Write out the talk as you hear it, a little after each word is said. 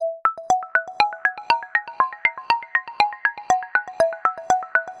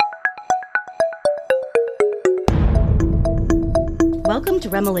Welcome to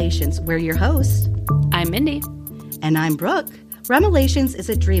Remelations. We're your hosts. I'm Mindy. And I'm Brooke. Remelations is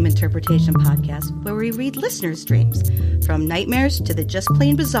a dream interpretation podcast where we read listeners' dreams. From nightmares to the just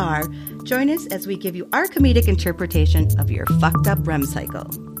plain bizarre, join us as we give you our comedic interpretation of your fucked up REM cycle.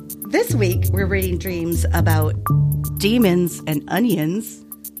 This week, we're reading dreams about demons and onions.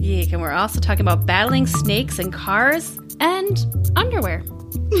 Yeek, and we're also talking about battling snakes and cars and underwear.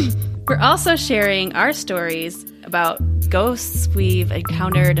 We're also sharing our stories about ghosts we've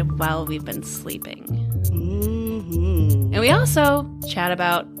encountered while we've been sleeping. Mm-hmm. And we also chat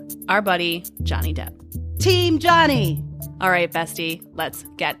about our buddy, Johnny Depp. Team Johnny! All right, bestie, let's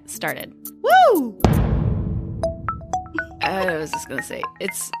get started. Woo! I was just going to say,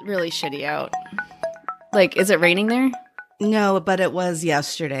 it's really shitty out. Like, is it raining there? No, but it was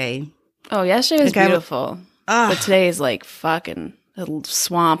yesterday. Oh, yesterday was beautiful. But today is like fucking a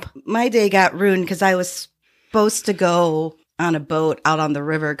swamp. My day got ruined because I was supposed to go on a boat out on the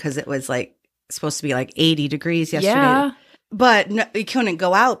river because it was like supposed to be like 80 degrees yesterday. Yeah. But no, we couldn't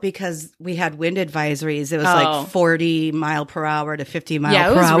go out because we had wind advisories. It was like 40 mile per hour to 50 mile per hour.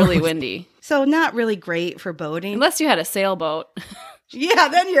 Yeah, it was really windy. So not really great for boating. Unless you had a sailboat. Yeah,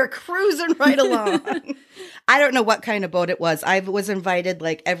 then you're cruising right along. I don't know what kind of boat it was. I was invited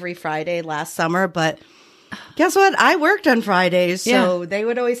like every Friday last summer, but guess what? I worked on Fridays, so they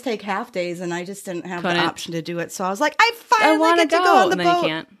would always take half days, and I just didn't have the option to do it. So I was like, I finally get to go on the boat. You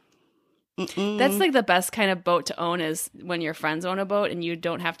can't. That's like the best kind of boat to own is when your friends own a boat and you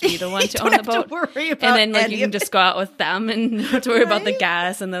don't have to be the one to own the boat. And then like you can just go out with them and not have to worry about the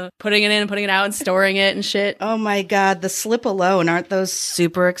gas and the putting it in, putting it out, and storing it and shit. Oh my God, the slip alone, aren't those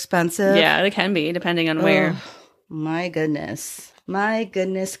super expensive? Yeah, they can be depending on where. My goodness. My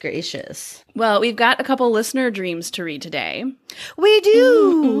goodness gracious. Well, we've got a couple listener dreams to read today. We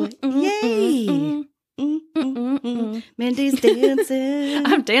do. Yay. Mindy's dancing.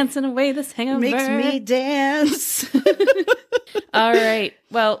 I'm dancing away this hangover. Makes me dance. All right.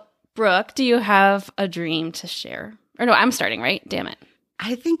 Well, Brooke, do you have a dream to share? Or no, I'm starting, right? Damn it.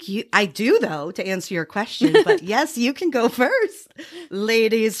 I do though, to answer your question, but yes, you can go first.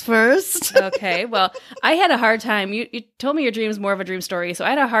 Ladies first. Okay. Well, I had a hard time. You told me your dream is more of a dream story, so I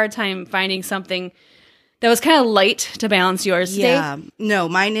had a hard time finding something that was kind of light to balance yours today. Yeah. No,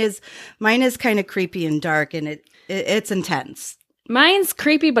 mine is kind of creepy and dark, and it's intense. Mine's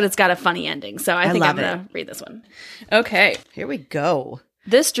creepy, but it's got a funny ending, so I think I'm going to read this one. Okay. Here we go.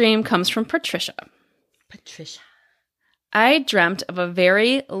 This dream comes from Patricia. I dreamt of a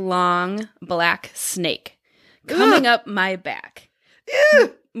very long black snake coming up my back.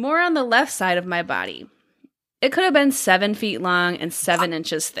 More on the left side of my body. It could have been 7 feet long and 7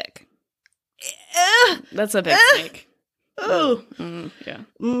 inches thick. That's a big snake. Oh. Yeah.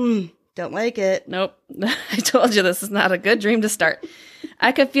 Don't like it. Nope. I told you this is not a good dream to start.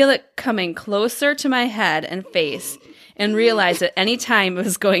 I could feel it coming closer to my head and face and realized at any time it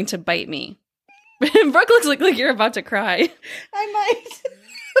was going to bite me. Brooke looks like you're about to cry. I might.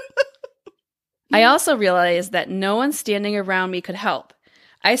 I also realized that no one standing around me could help.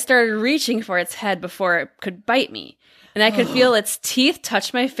 I started reaching for its head before it could bite me, and I could feel its teeth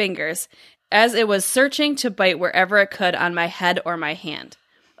touch my fingers as it was searching to bite wherever it could on my head or my hand.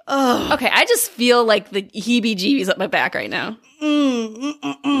 Okay, I just feel like the heebie-jeebies up my back right now.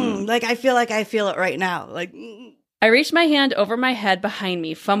 Like I feel it right now. Like I reached my hand over my head behind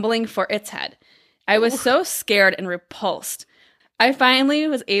me, fumbling for its head. I was so scared and repulsed. I finally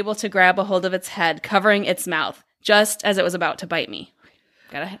was able to grab a hold of its head, covering its mouth, just as it was about to bite me.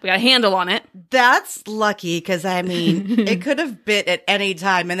 We got a handle on it. That's lucky, because I mean, it could have bit at any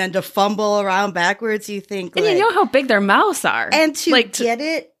time, and then to fumble around backwards, you think, and like, you know how big their mouths are, and to get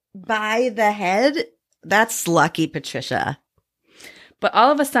it by the head, that's lucky, Patricia. But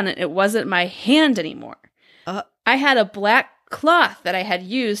all of a sudden, it wasn't my hand anymore. I had a black cloth that I had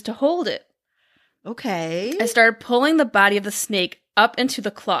used to hold it. Okay. I started pulling the body of the snake up into the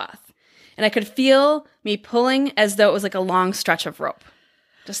cloth, and I could feel me pulling as though it was like a long stretch of rope.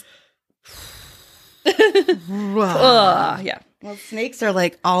 Just, yeah. Well, snakes are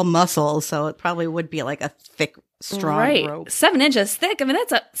like all muscle, so it probably would be like a thick, strong rope. 7 inches thick. I mean,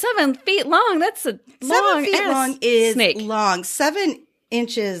 that's 7 feet long. That's a long 7 feet long is snake. Long. 7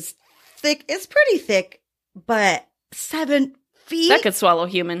 inches thick is pretty thick, but 7 feet? That could swallow a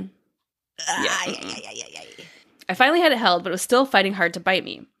human. I finally had it held, but it was still fighting hard to bite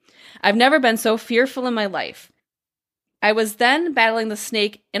me. I've never been so fearful in my life. I was then battling the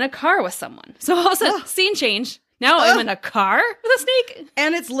snake in a car with someone. So all of a sudden, scene change. Now I'm in a car with a snake.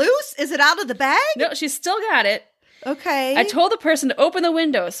 And it's loose? Is it out of the bag? No, she's still got it. Okay. I told the person to open the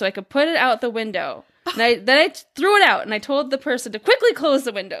window so I could put it out the window. And then I threw it out and I told the person to quickly close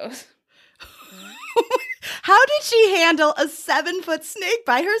the windows. How did she handle a 7-foot snake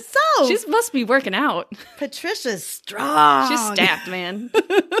by herself? She must be working out. Patricia's strong. She's stacked, man.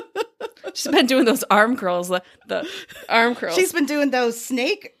 She's been doing those arm curls, the arm curls. She's been doing those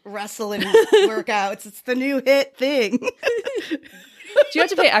snake wrestling workouts. It's the new hit thing. Do you have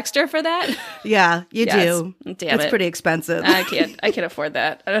to pay extra for that? Yeah, you do. Damn it's pretty expensive. I can't afford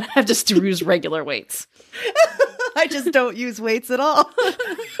that. I don't have to use regular weights. I just don't use weights at all.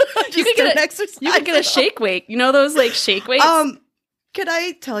 You could get a shake weight. You know those like shake weights? Can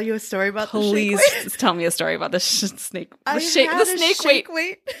I tell you a story about the Please shake weight? tell me a story about the snake. The snake weight. Shake the snake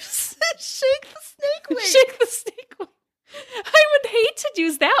weight. Shake the snake weight. I would hate to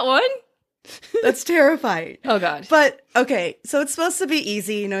use that one. That's terrifying. Oh God. But okay, so it's supposed to be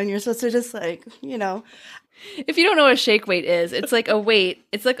easy, and you're supposed to just like, If you don't know what a shake weight is, it's like a weight.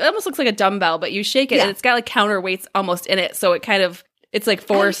 It's like, it almost looks like a dumbbell, but you shake it and it's got like counterweights almost in it. So it kind of, it's like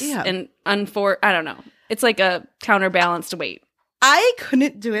force and unforce. I don't know. It's like a counterbalanced weight. I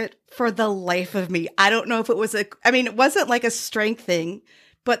couldn't do it for the life of me. I don't know if it was it wasn't like a strength thing,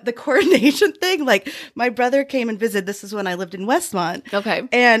 but the coordination thing, like my brother came and visited. This is when I lived in Westmont. Okay.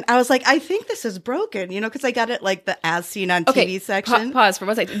 And I was like, I think this is broken, because I got it like the as seen on TV section. Pause for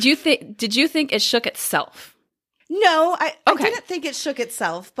one second. Did you think it shook itself? No, I didn't think it shook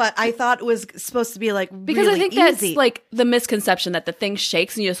itself, but I thought it was supposed to be like because really I think easy. that's like the misconception that the thing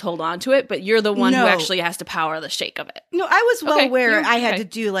shakes and you just hold on to it, but you're the one who actually has to power the shake of it. No, I was well aware I had to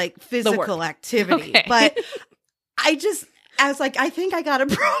do like physical activity, but I was like, I think I got a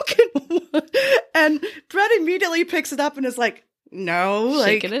broken one. And Brett immediately picks it up and is like, no,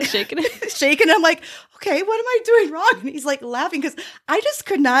 shaking it. shaking. I'm like, okay, what am I doing wrong? And he's like laughing because I just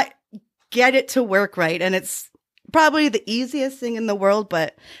could not get it to work right. And it's probably the easiest thing in the world,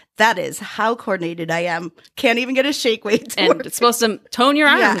 but that is how coordinated I am. Can't even get a shake weight to work. It's supposed to tone your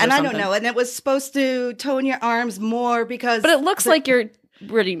arms. Yeah, and I don't know. And it was supposed to tone your arms more because... But it looks like you're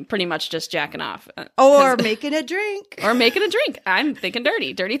pretty much just jacking off. Or making a drink. I'm thinking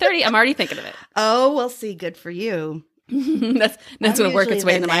dirty. Dirty 30. I'm already thinking of it. Oh, we'll see. Good for you. That's going to work its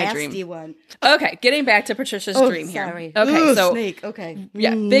way into my dream. One. Okay, getting back to Patricia's dream here. Sorry. Okay, Ooh, so snake. Okay,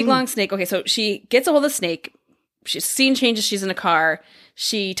 yeah, big long snake. Okay, so she gets a hold of the snake. She's scene changes. She's in a car.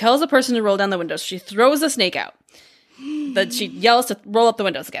 She tells the person to roll down the windows. She throws the snake out. She yells to roll up the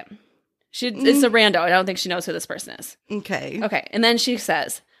windows again. It's a rando. I don't think she knows who this person is. Okay. Okay, and then she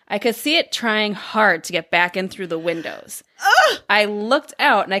says, "I could see it trying hard to get back in through the windows. I looked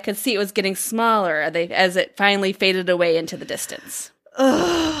out and I could see it was getting smaller as it finally faded away into the distance.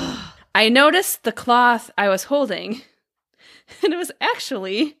 I noticed the cloth I was holding, and it was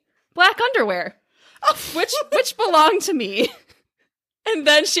actually black underwear, which belonged to me." And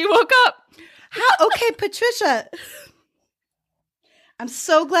then she woke up. Okay, Patricia. I'm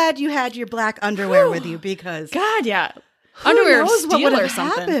so glad you had your black underwear with you because God, yeah. Underwear of steel or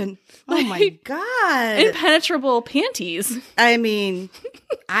something. Happened. Oh my God. Impenetrable panties. I mean,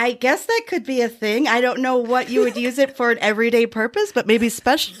 I guess that could be a thing. I don't know what you would use it for an everyday purpose, but maybe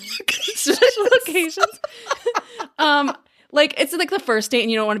special occasions. Like it's like the first date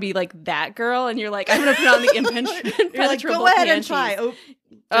and you don't want to be like that girl and you're like, I'm going to put on the impenetrable like, go ahead panties. And try.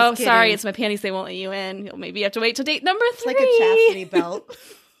 Oh, sorry, it's my panties. They won't let you in. Maybe you have to wait till date number 3. It's like a chastity belt.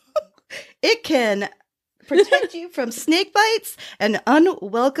 It can protect you from snake bites and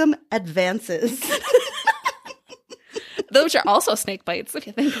unwelcome advances. Those are also snake bites, if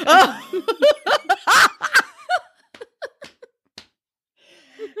you think about it.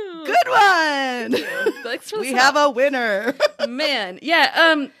 Good one. We have a winner. Man,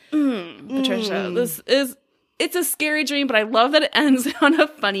 yeah. Patricia, it's a scary dream, but I love that it ends on a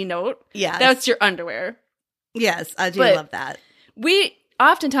funny note. Yeah, that's your underwear. Yes, I do love that. We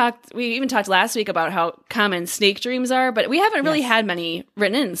even talked last week about how common snake dreams are, but we haven't really had many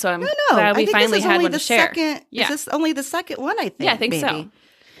written in, so I'm glad we finally had one to share. Is this only the second one, I think? Yeah, I think so.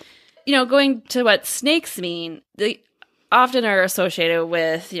 Going to what snakes mean, they often are associated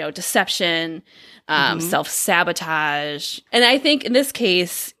with, deception, self-sabotage. And I think in this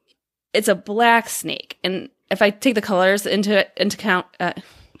case, it's a black snake. And if I take the colors into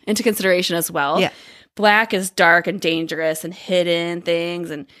consideration as well, black is dark and dangerous and hidden things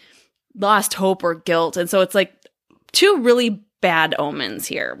and lost hope or guilt. And so it's like 2 really bad omens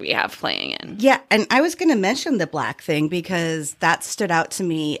here we have playing in. Yeah, and I was going to mention the black thing because that stood out to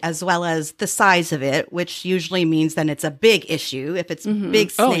me, as well as the size of it, which usually means then it's a big issue. If it's big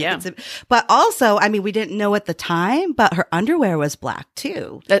snake. Oh, yeah. But also, I mean, we didn't know at the time, but her underwear was black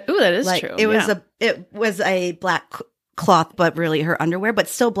too. That is true. It was a black cloth, but really her underwear, but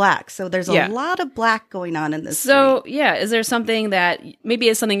still black. So there's a Yeah. lot of black going on in this. So, yeah, is there something that maybe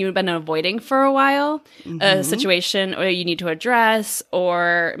is something you've been avoiding for a while, a situation or you need to address,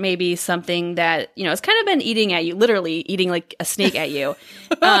 or maybe something that, it's kind of been eating at you, literally eating like a snake at you,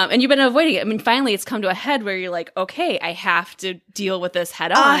 and you've been avoiding it. I mean, finally it's come to a head where you're like, okay, I have to deal with this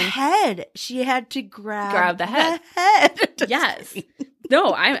head on. A head. She had to grab the head. Yes.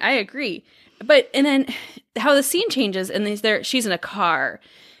 No, I agree. But, and then how the scene changes, and she's in a car.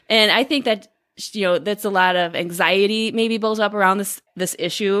 And I think that, that's a lot of anxiety maybe built up around this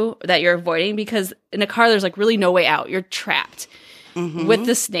issue that you're avoiding, because in a car, there's like really no way out. You're trapped with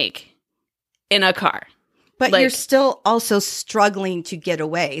the snake in a car. But you're still also struggling to get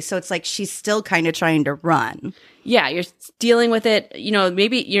away. So it's like she's still kind of trying to run. Yeah, you're dealing with it.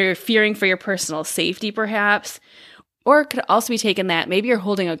 Maybe you're fearing for your personal safety, perhaps. Or it could also be taken that maybe you're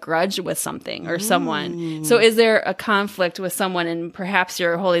holding a grudge with something or someone. So is there a conflict with someone, and perhaps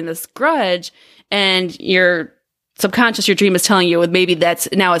you're holding this grudge, and your subconscious, your dream is telling you maybe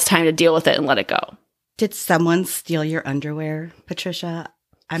now it's time to deal with it and let it go. Did someone steal your underwear, Patricia?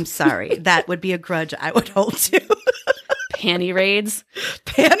 I'm sorry. That would be a grudge I would hold too. Panty raids.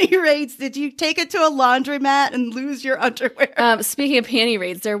 Panty raids. Did you take it to a laundromat and lose your underwear? Speaking of panty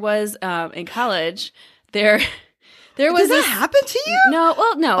raids, there was in college, there was Did that happen to you? No,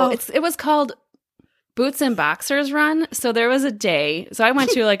 well, no. Oh. It was called Boots and Boxers Run. So there was a day. So I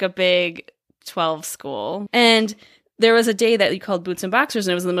went to like a big 12 school, and there was a day that you called Boots and Boxers,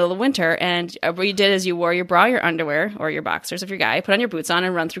 and it was in the middle of winter. And what you did is you wore your bra, your underwear, or your boxers if you're a guy, put on your boots on,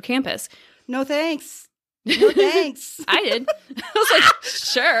 and run through campus. No thanks. No thanks. I did. I was like,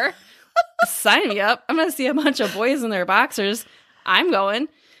 sure, sign me up. I'm going to see a bunch of boys in their boxers. I'm going.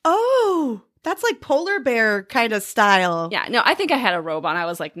 Oh, that's like polar bear kind of style. Yeah, no, I think I had a robe on. I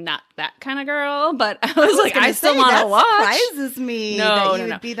was like, not that kind of girl, but I was like, I still want to watch. Surprises me that you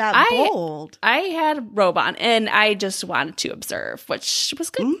would be that bold. I had a robe on, and I just wanted to observe, which was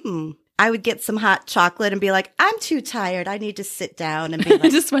good. I would get some hot chocolate and be like, I'm too tired. I need to sit down and be like, I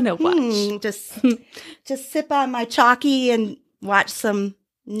just want to watch. Just sip on my chalky and watch some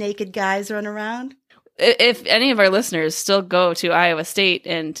naked guys run around. If any of our listeners still go to Iowa State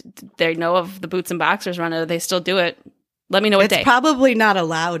and they know of the Boots and Boxers Run, or they still do it, let me know what day. It's probably not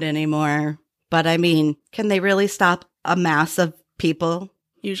allowed anymore. But I mean, can they really stop a mass of people?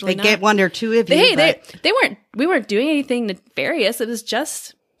 Usually they not. get one or two of you. We weren't doing anything nefarious. It was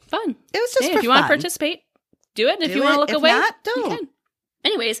just fun. It was just for if you fun. want to participate, do it. If you want to look if away, not, don't. you can.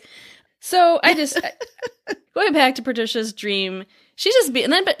 Anyways, so I just going back to Patricia's dream.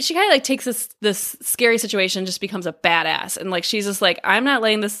 But she kind of like takes this scary situation, just becomes a badass, and like she's just like, I'm not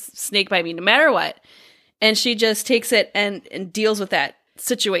letting this snake bite me, no matter what. And she just takes it and deals with that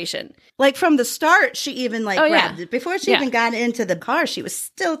situation. Like from the start, she even grabbed it before she even got into the car. She was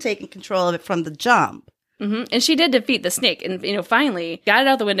still taking control of it from the jump. And she did defeat the snake, and finally got it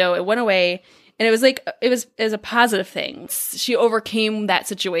out the window. It went away. And it was like, it was a positive thing. She overcame that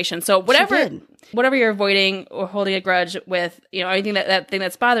situation. So whatever you're avoiding or holding a grudge with, anything that thing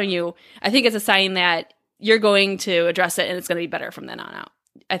that's bothering you, I think it's a sign that you're going to address it and it's going to be better from then on out.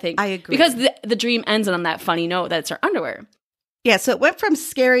 I think. I agree. Because the dream ends on that funny note that it's her underwear. Yeah, so it went from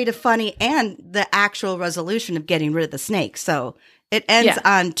scary to funny and the actual resolution of getting rid of the snake. So it ends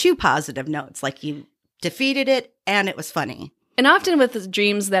on two positive notes. Like you defeated it and it was funny. And often with the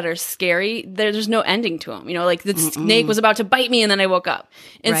dreams that are scary, there's no ending to them. Like the snake was about to bite me and then I woke up.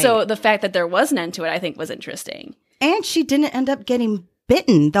 And so the fact that there was an end to it, I think, was interesting. And she didn't end up getting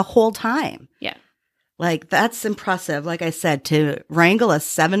bitten the whole time. Yeah. Like, that's impressive. Like I said, to wrangle a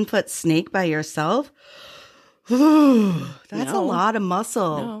 7-foot snake by yourself, that's a lot of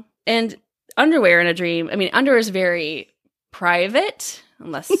muscle. No. And underwear in a dream, underwear is very private.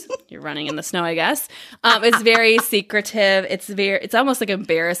 Unless you're running in the snow, I guess. It's very secretive. It's almost like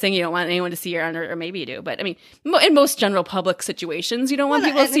embarrassing. You don't want anyone to see your underwear, or maybe you do. But in most general public situations, you don't want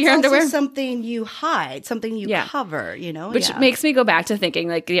people to see your underwear. It's something you hide, something you cover, Which makes me go back to thinking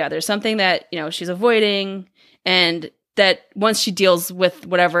there's something that, she's avoiding, and that once she deals with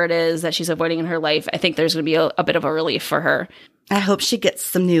whatever it is that she's avoiding in her life, I think there's going to be a bit of a relief for her. I hope she gets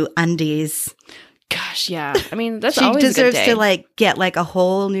some new undies. Gosh, yeah. That's she always a good day. deserves to get a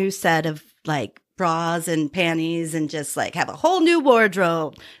whole new set of bras and panties and just have a whole new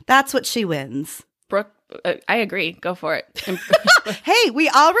wardrobe. That's what she wins. Brooke, I agree. Go for it. Hey, we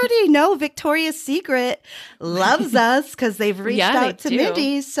already know Victoria's Secret loves us because they've reached out to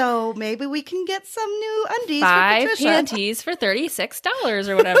Mindy, so maybe we can get some new undies 5 for Patricia. panties for $36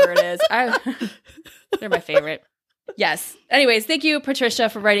 or whatever it is. They're my favorite. Yes. Anyways, thank you, Patricia,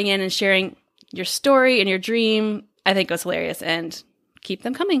 for writing in and sharing your story and your dream. I think it was hilarious, and keep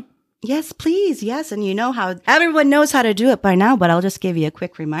them coming. Yes, please. Yes. And you know how everyone knows how to do it by now, but I'll just give you a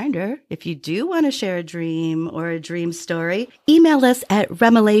quick reminder. If you do want to share a dream or a dream story, email us at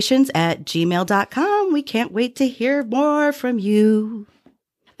remelations@gmail.com. We can't wait to hear more from you.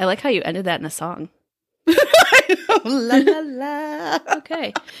 I like how you ended that in a song. La, la, la.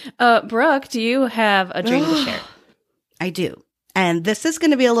 Okay. Brooke, do you have a dream to share? I do. And this is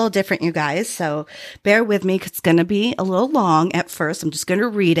going to be a little different, you guys. So bear with me because it's going to be a little long at first. I'm just going to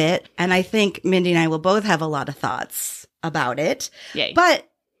read it. And I think Mindy and I will both have a lot of thoughts about it. Yay. But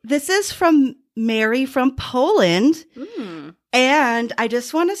this is from Mary from Poland. And I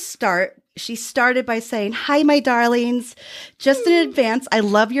just want to start. She started by saying, "Hi, my darlings. Just in advance, I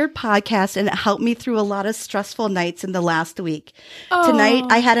love your podcast and it helped me through a lot of stressful nights in the last week. Tonight,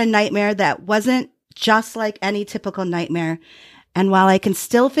 I had a nightmare that wasn't just like any typical nightmare. And while I can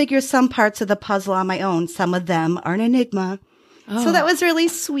still figure some parts of the puzzle on my own, some of them are an enigma." So that was really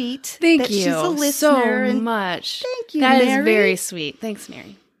sweet. Thank that you she's a listener so much. Thank you, That Mary. is very sweet. Thanks,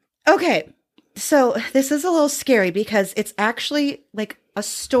 Mary. Okay. So this is a little scary because it's actually like a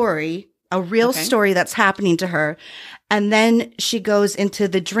story, a real story that's happening to her. And then she goes into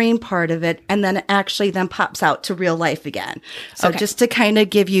the dream part of it. And then it actually then pops out to real life again. So just to kind of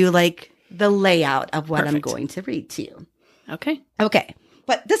give you like the layout of what I'm going to read to you. Okay. Okay.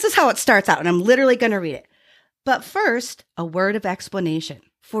 But this is how it starts out, and I'm literally going to read it. But first, a word of explanation.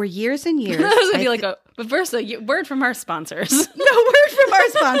 For years and years. But first, a word from our sponsors. No word from our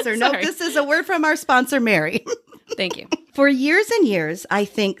sponsor. No, Sorry. this is a word from our sponsor, Mary. Thank you. For years and years, I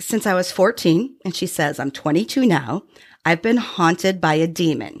think since I was 14, and she says I'm 22 now, I've been haunted by a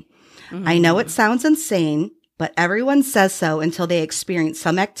demon. I know it sounds insane, but everyone says so until they experience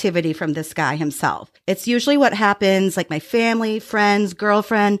some activity from this guy himself. It's usually what happens, like my family, friends,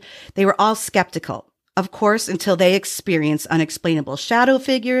 girlfriend, they were all skeptical. Of course, until they experience unexplainable shadow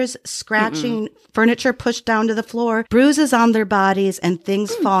figures, scratching, furniture pushed down to the floor, bruises on their bodies, and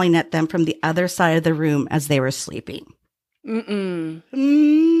things falling at them from the other side of the room as they were sleeping. See?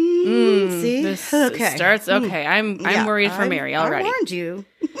 This starts okay. I'm worried for Mary already. I warned you.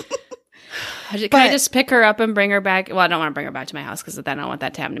 Can I just pick her up and bring her back? Well, I don't want to bring her back to my house because then I don't want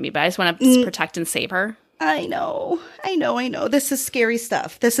that to happen to me. But I just want to protect and save her. I know. This is scary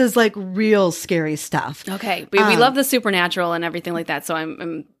stuff. This is like real scary stuff. Okay, we love the supernatural and everything like that. So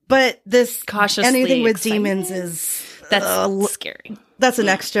I'm but this cautiously anything with excited. demons is That's scary. That's an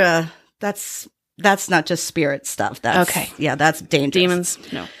extra. That's not just spirit stuff. That's okay. Yeah, that's dangerous.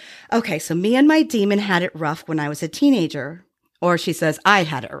 Demons, no. Okay, so me and my demon had it rough when I was a teenager. Or she says, I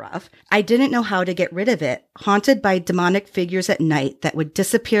had it rough. I didn't know how to get rid of it, haunted by demonic figures at night that would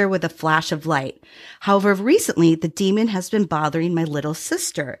disappear with a flash of light. However, recently, the demon has been bothering my little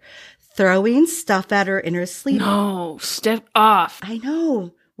sister, throwing stuff at her in her sleep. No, step off. I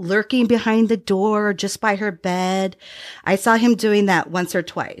know. Lurking behind the door or just by her bed. I saw him doing that once or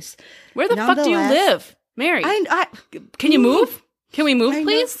twice. Where the fuck do you live, Mary? Can you move? Can we move,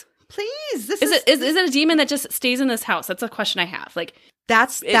 please? Please. Is it a demon that just stays in this house? That's a question I have. Like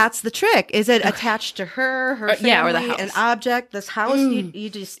that's the trick. Is it attached to her family, or the house? An object, this house? You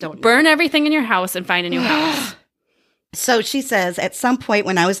just don't know. Burn everything in your house and find a new house. So she says, at some point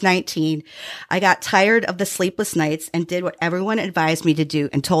when I was 19, I got tired of the sleepless nights and did what everyone advised me to do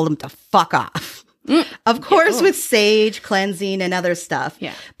and told them to fuck off. Of course, with sage, cleansing, and other stuff.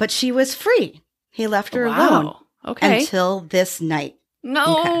 Yeah. But she was free. He left her alone. Okay. Until this night.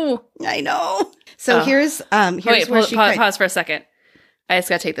 No. Okay. I know. So here's where she pause for a second. I just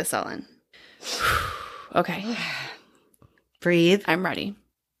gotta take this all in. Okay. Breathe. I'm ready.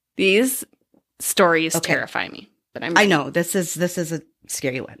 These stories terrify me. But I'm ready. I know. This is a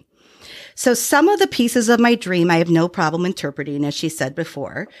scary one. So some of the pieces of my dream I have no problem interpreting, as she said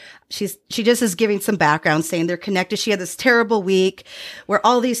before. She just is giving some background, saying they're connected. She had this terrible week where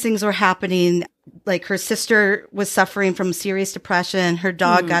all these things were happening. Like her sister was suffering from serious depression. Her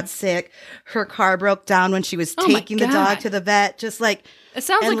dog got sick. Her car broke down when she was taking the dog to the vet. Just like it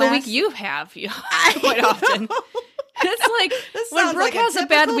sounds like a week you have quite often. It's like when Brooke has a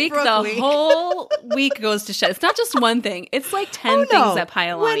bad week, the whole week goes to shit. It's not just one thing. It's like 10 things that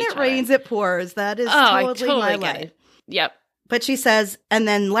pile on each other. When it rains, it pours. That is totally my life. It. Yep. But she says, and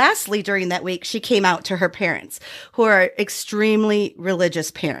then lastly, during that week, she came out to her parents, who are extremely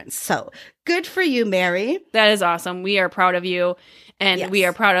religious parents. So good for you, Mary. That is awesome. We are proud of you. And we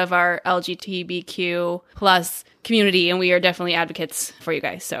are proud of our LGBTQ plus community, and we are definitely advocates for you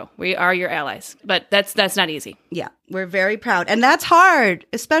guys. So we are your allies. But that's not easy. Yeah, we're very proud. And that's hard,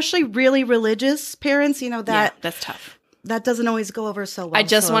 especially really religious parents, that. Yeah, that's tough. that doesn't always go over so well. I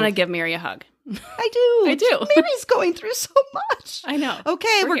just want to give Mary a hug. I do. I do. Mary's going through so much. I know.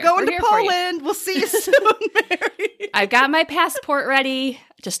 Okay, we're going to Poland. We'll see you soon, Mary. I've got my passport ready.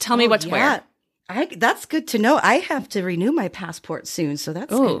 Just tell me what to wear. That's good to know. I have to renew my passport soon, so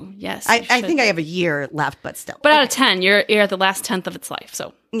that's good. Yes. I think I have a year left, but still. But out of 10, you're at the last 10th of its life,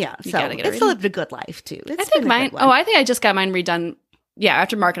 so yeah. you So gotta get it it's lived a good life too. I think mine. I think I just got mine redone. Yeah,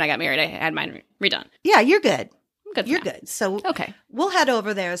 after Mark and I got married, I had mine redone. Yeah, you're good. Good. You're good. So okay, we'll head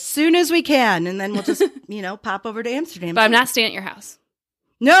over there as soon as we can, and then we'll just pop over to Amsterdam. But I'm not staying at your house.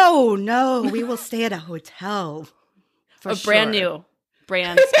 No, we will stay at a hotel. Brand new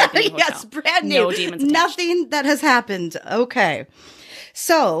hotel. Yes, brand new. No demons attached. Nothing that has happened. Okay.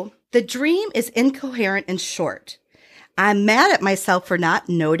 So the dream is incoherent and short. I'm mad at myself for not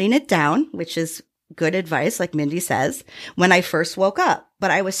noting it down, which is good advice, like Mindy says, when I first woke up.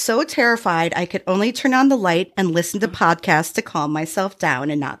 But I was so terrified I could only turn on the light and listen to podcasts to calm myself down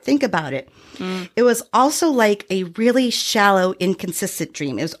and not think about it. It was also like a really shallow, inconsistent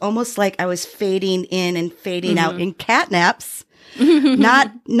dream. It was almost like I was fading in and fading out in catnaps.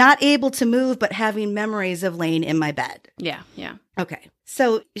 not able to move, but having memories of laying in my bed. Yeah. Okay.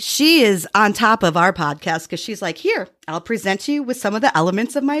 So she is on top of our podcast because she's like, here, I'll present you with some of the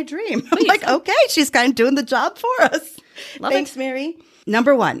elements of my dream. I'm like, okay, she's kind of doing the job for us. Thanks, Mary.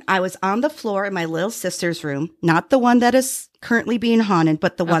 Number 1, I was on the floor in my little sister's room, not the one that is currently being haunted,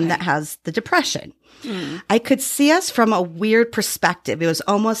 but the one that has the depression. I could see us from a weird perspective. It was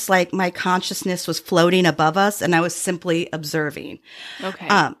almost like my consciousness was floating above us and I was simply observing. Okay.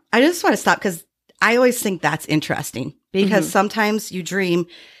 I just want to stop because I always think that's interesting because sometimes you dream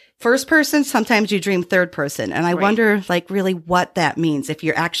first person, sometimes you dream third person. And I wonder really what that means, if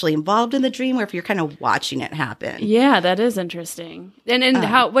you're actually involved in the dream or if you're kind of watching it happen. Yeah, that is interesting.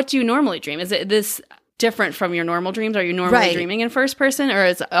 And what do you normally dream? Is it this different from your normal dreams? Are you normally dreaming in first person, or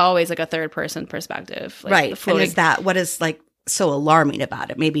is it always like a third person perspective? Like and is that what is like so alarming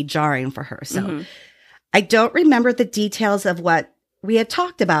about it? Maybe jarring for her. So I don't remember the details of what we had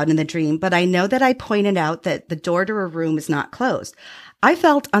talked about in the dream, but I know that I pointed out that the door to her room is not closed. I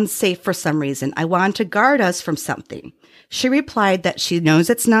felt unsafe for some reason. I wanted to guard us from something. She replied that she knows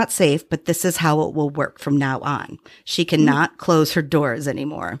it's not safe, but this is how it will work from now on. She cannot close her doors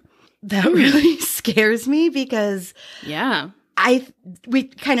anymore. That really scares me because we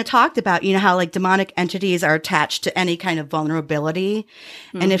kind of talked about, how like demonic entities are attached to any kind of vulnerability.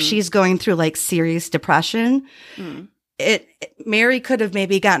 And if she's going through like serious depression, Mary could have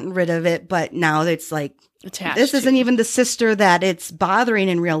maybe gotten rid of it, but now it's like, this isn't even the sister that it's bothering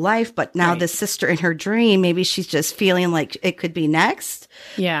in real life, but now the sister in her dream, maybe she's just feeling like it could be next.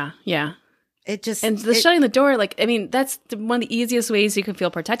 Yeah. It just shutting the door, that's one of the easiest ways you can feel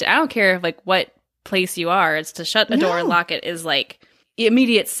protected. I don't care what place you are; it's to shut a door and lock it is like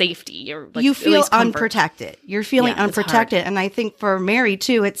immediate safety. You feel unprotected. You're feeling unprotected, and I think for Mary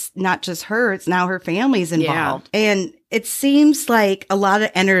too, it's not just her; it's now her family's involved, and it seems like a lot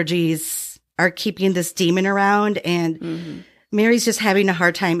of energies are keeping this demon around, and Mary's just having a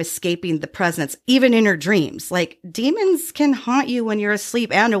hard time escaping the presence, even in her dreams. Like demons can haunt you when you're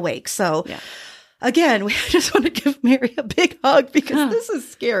asleep and awake. So again, we just want to give Mary a big hug because this is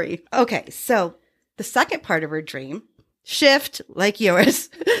scary. Okay. So the second part of her dream, shift like yours.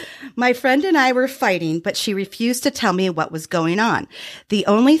 My friend and I were fighting, but she refused to tell me what was going on. The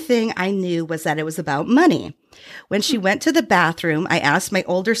only thing I knew was that it was about money. When she went to the bathroom, I asked my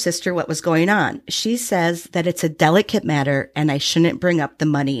older sister what was going on. She says that it's a delicate matter and I shouldn't bring up the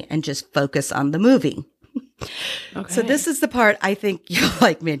money and just focus on the movie. Okay. So this is the part I think you'll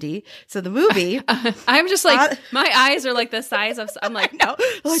like, Mindy. So the movie. I'm just like, my eyes are like the size of, I'm like,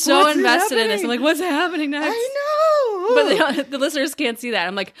 so invested in this. I'm like, what's happening next? I know. But the listeners can't see that.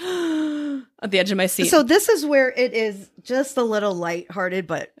 I'm like, at the edge of my seat. So this is where it is just a little lighthearted,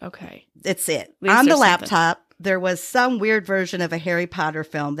 but it's it. On the laptop, there was some weird version of a Harry Potter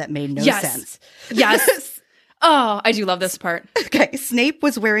film that made no sense. Yes. Oh, I do love this part. Okay. Snape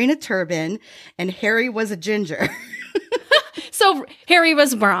was wearing a turban and Harry was a ginger. So Harry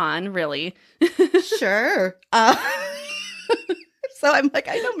was Ron, really. Sure. So I'm like,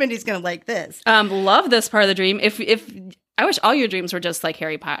 I know Mindy's going to like this. Love this part of the dream. If I wish all your dreams were just like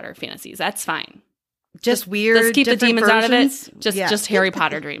Harry Potter fantasies. That's fine. Just weird. Let's keep the demons versions. Out of it. Just Harry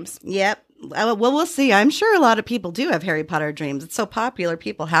Potter dreams. Yep. Well, we'll see. I'm sure a lot of people do have Harry Potter dreams. It's so popular.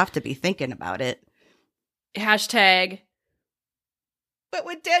 People have to be thinking about it. Hashtag. But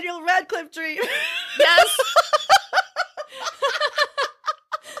with Daniel Radcliffe dream. Yes.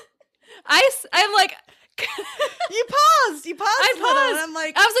 I'm like, You paused. You paused. I a little, paused. and I'm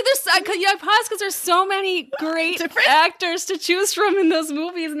like, I was like, I paused because there's so many great actors to choose from in those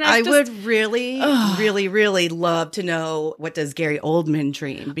movies. And I would really, really, really love to know, what does Gary Oldman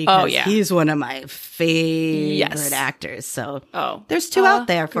dream? Because he's one of my favorite actors. So there's two out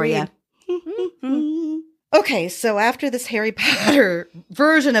there for you. Okay, so after this Harry Potter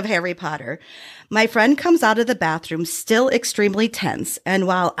version of Harry Potter, my friend comes out of the bathroom still extremely tense. And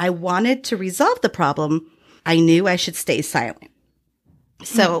while I wanted to resolve the problem, I knew I should stay silent.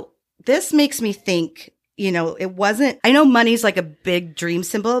 So this makes me think, it wasn't, I know money's like a big dream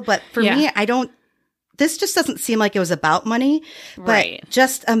symbol, but for me, this just doesn't seem like it was about money, but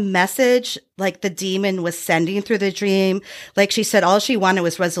just a message like the demon was sending through the dream. Like she said, all she wanted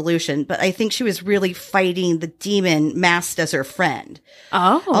was resolution, but I think she was really fighting the demon masked as her friend.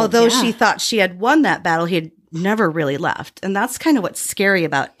 Although she thought she had won that battle, he had never really left. And that's kind of what's scary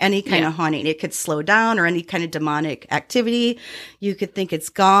about any kind of haunting. It could slow down, or any kind of demonic activity. You could think it's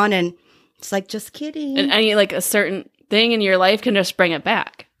gone, and it's like, just kidding. And any like a certain thing in your life can just bring it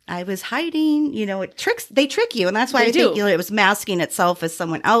back. I was hiding, they trick you. And that's why I think it was masking itself as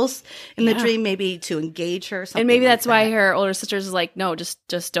someone else in the dream, maybe to engage her. And maybe that's why her older sister's is like, no, just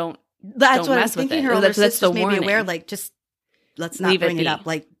don't. That's don't what I mess was thinking. with it. Her older that's sisters the may be warning. aware, like, just let's not bring it up.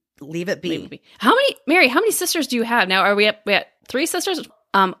 Like, leave it be. How many sisters do you have now? Are we at 3 sisters?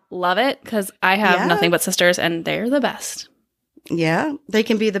 Love it, because I have nothing but sisters, and they're the best. Yeah, they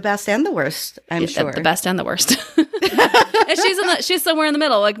can be the best and the worst. I'm sure the best and the worst. And she's somewhere in the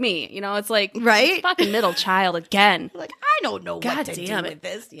middle, like me. It's like fucking middle child again. Like, I don't know what to do with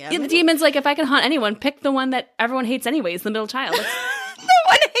this. The demon's like, if I can haunt anyone, pick the one that everyone hates anyways. The middle child. No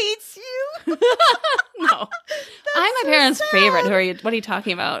one hates you. No, I'm my parents' favorite. What are you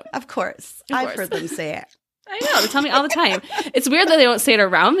talking about? Of course. I've heard them say it. I know. They tell me all the time. It's weird that they don't say it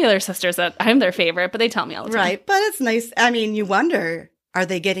around the other sisters that I'm their favorite, but they tell me all the time. Right. But it's nice. I mean, you wonder, are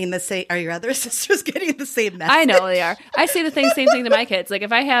your other sisters getting the same message? I know they are. I say the same thing to my kids. Like,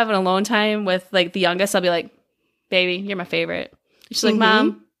 if I have an alone time with like the youngest, I'll be like, baby, you're my favorite. She's like,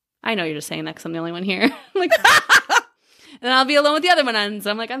 Mom, I know you're just saying that because I'm the only one here. Like, and I'll be alone with the other one. And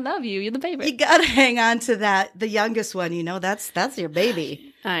so I'm like, I love you. You're the favorite. You got to hang on to that. The youngest one, that's your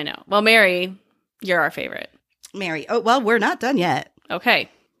baby. I know. Well, Mary, you're our favorite. Mary. Oh, well, we're not done yet. Okay.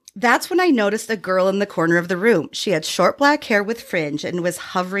 That's when I noticed a girl in the corner of the room. She had short black hair with fringe and was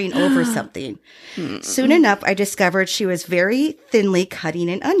hovering over something. Soon enough, I discovered she was very thinly cutting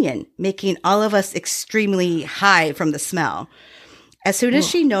an onion, making all of us extremely high from the smell. As soon as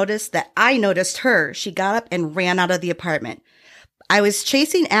she noticed that I noticed her, she got up and ran out of the apartment. I was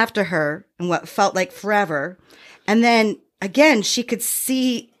chasing after her in what felt like forever. And then again, she could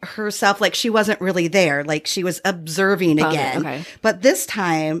see herself like she wasn't really there, like she was observing again. Okay. But this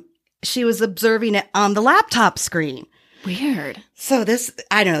time, she was observing it on the laptop screen. Weird. So this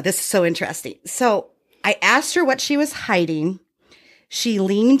is so interesting. So I asked her what she was hiding. She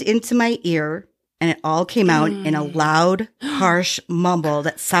leaned into my ear, and it all came out in a loud, harsh mumble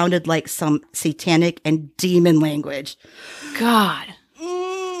that sounded like some satanic and demon language. God.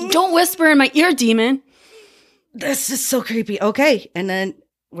 Don't whisper in my ear, demon. This is so creepy. Okay. And then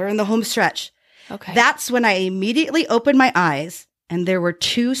we're in the home stretch. Okay. That's when I immediately opened my eyes, and there were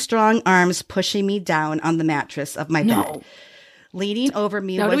 2 strong arms pushing me down on the mattress of my bed. Leaning over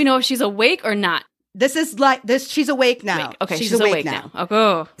me. Now, do we know if she's awake or not? This is like this. She's awake now. Okay. She's awake now.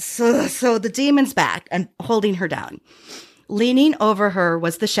 Okay. So the demon's back and holding her down. Leaning over her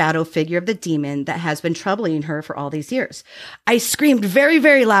was the shadow figure of the demon that has been troubling her for all these years. I screamed very,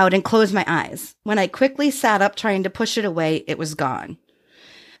 very loud and closed my eyes. When I quickly sat up trying to push it away, it was gone.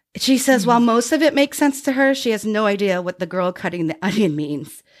 She says while most of it makes sense to her, she has no idea what the girl cutting the onion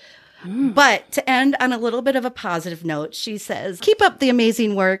means. But to end on a little bit of a positive note, she says, keep up the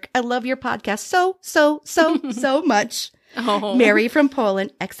amazing work. I love your podcast so much. Oh. Mary from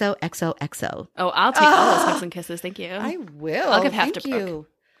Poland, XOXOXO. Oh, I'll take all those hugs and kisses. Thank you. I will. I'll give half Thank to you.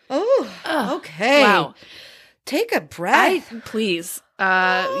 Oh, okay. Wow. Take a breath. Please.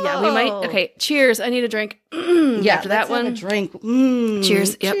 Yeah, we might. Okay, cheers. I need a drink. After that one. Have a drink.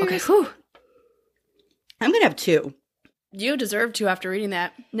 Cheers. Yep. Cheers. Okay. Whew. I'm going to have 2. You deserve to after reading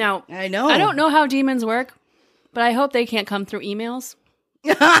that. Now, I know. I don't know how demons work, but I hope they can't come through emails.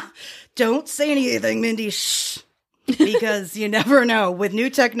 Don't say anything, Mindy. Shh. Because you never know. With new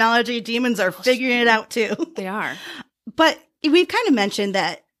technology, demons are figuring it out too. They are. But we've kind of mentioned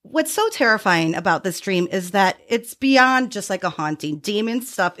that what's so terrifying about this dream is that it's beyond just like a haunting. Demon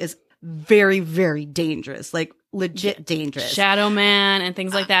stuff is very, very dangerous, like legit dangerous. Shadow Man and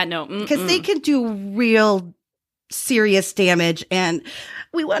things like that. No. Because they can do real serious damage. And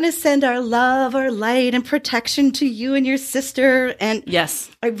we want to send our love, our light, and protection to you and your sister. And yes,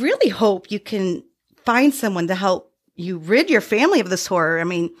 I really hope you can find someone to help you rid your family of this horror. I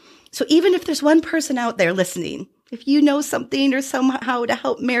mean, so even if there's one person out there listening, if you know something or somehow to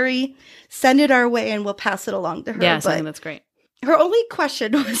help Mary, send it our way and we'll pass it along to her. Yeah, I think that's great. Her only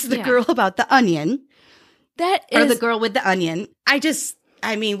question was the girl about the onion. Or the girl with the onion.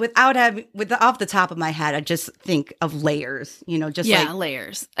 I mean, off the top of my head, I just think of layers,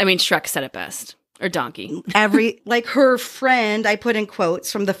 layers. I mean, Shrek said it best. Or Donkey. Like her friend, I put in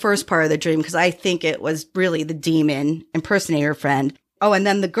quotes from the first part of the dream because I think it was really the demon impersonator friend. Oh, and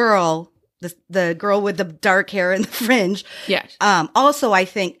then the girl with the dark hair and the fringe. Yeah. Also, I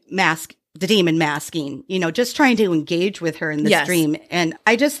think the demon masking, just trying to engage with her in this dream. And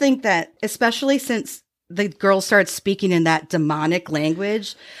I just think that, especially since the girl starts speaking in that demonic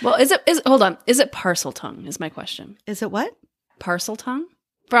language. Well, hold on. Is it parcel tongue is my question. Is it what? Parcel tongue?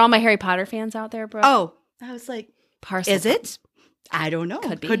 For all my Harry Potter fans out there, bro. Oh, I was like, parcel is tongue. It? I don't know.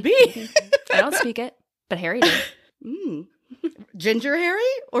 Could be. I don't speak it, but Harry did. Ginger Harry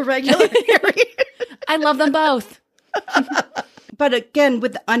or regular Harry? I love them both. But again,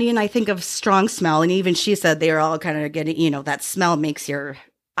 with the onion, I think of strong smell. And even she said they were all kind of getting, that smell makes your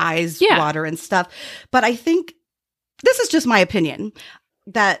eyes water and stuff. But I think, this is just my opinion,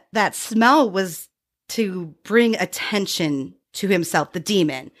 that smell was to bring attention to himself, the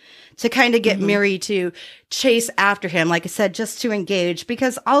demon, to kind of get Mary to chase after him, like I said, just to engage.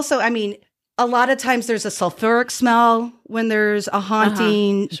 Because also, I mean, a lot of times there's a sulfuric smell when there's a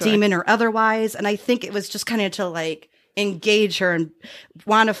haunting demon or otherwise. And I think it was just kind of to like engage her and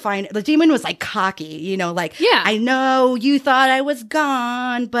want to find the demon was like cocky, I know you thought I was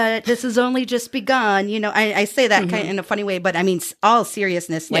gone, but this has only just begun. I say that kind of in a funny way, but I mean, all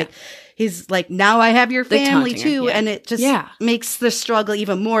seriousness, like he's like, now I have your family too. And it just makes the struggle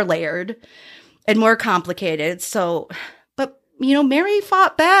even more layered and more complicated. So, but Mary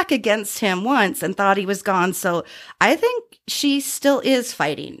fought back against him once and thought he was gone. So I think she still is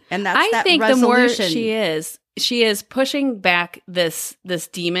fighting. And that's that resolution. The more she is pushing back this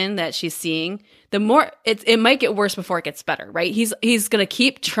demon that she's seeing, the more it might get worse before it gets better, right? He's going to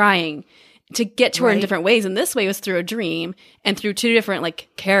keep trying to get to her in different ways. And this way was through a dream and through two different like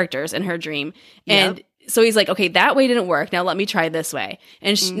characters in her dream. And so he's like, okay, that way didn't work. Now let me try this way.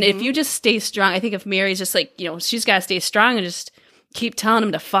 And if you just stay strong, I think if Mary's just like, she's got to stay strong and just keep telling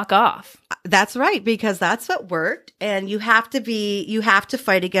him to fuck off. That's right, because that's what worked. And you have to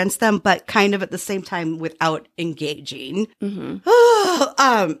fight against them, but kind of at the same time without engaging.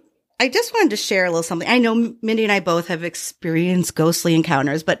 I just wanted to share a little something. I know Mindy and I both have experienced ghostly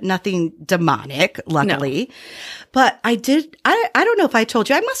encounters, but nothing demonic, luckily. No. But I don't know if I told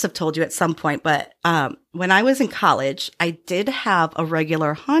you, I must have told you at some point, but when I was in college, I did have a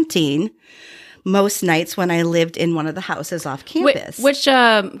regular haunting most nights when I lived in one of the houses off campus. Which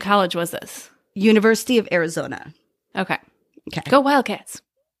college was this? University of Arizona. Okay. Go Wildcats.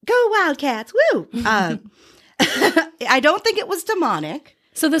 Go Wildcats. Woo! I don't think it was demonic.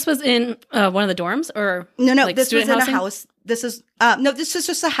 So this was in one of the dorms, or no? Like this was in housing? A house. This is this is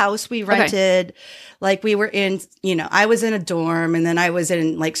just a house we rented. Okay. Like we were in, I was in a dorm, and then I was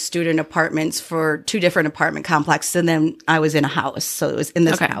in like student apartments for two different apartment complexes, and then I was in a house. So it was in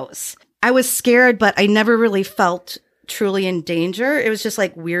this house. I was scared, but I never really felt truly in danger. It was just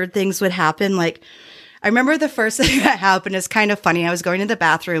like weird things would happen. Like I remember the first thing that happened is kind of funny. I was going to the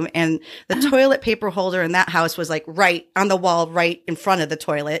bathroom and the toilet paper holder in that house was like right on the wall, right in front of the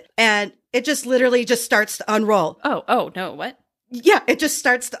toilet. And it just literally just starts to unroll. Oh, no, what? Yeah, it just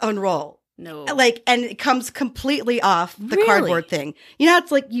starts to unroll. No. Like, and it comes completely off the cardboard thing.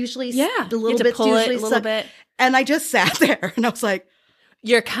 It's like usually a little bit, pull it a little bit. And I just sat there and I was like,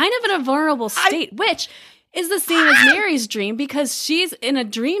 you're kind of in a vulnerable state, which is the same as Mary's dream because she's in a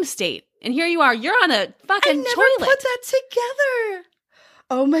dream state. And here you are, you're on a fucking toilet. I never put that together.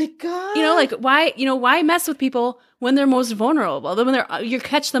 Oh my God. Why mess with people when they're most vulnerable? When you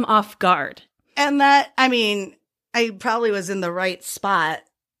catch them off guard. And that, I probably was in the right spot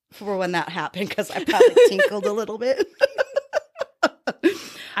for when that happened because I probably tinkled a little bit.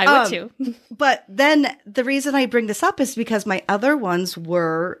 I would too. But then the reason I bring this up is because my other ones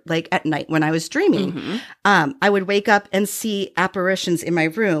were like at night when I was dreaming. Mm-hmm. I would wake up and see apparitions in my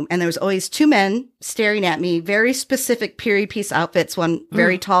room. And there was always two men staring at me, very specific period piece outfits, one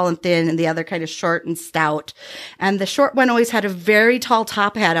very tall and thin and the other kind of short and stout. And the short one always had a very tall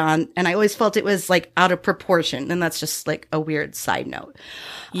top hat on. And I always felt it was like out of proportion. And that's just like a weird side note.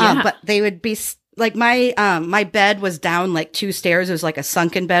 Yeah. But they would be like my bed was down like 2 stairs. It was like a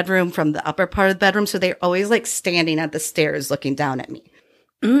sunken bedroom from the upper part of the bedroom. So they're always like standing at the stairs looking down at me.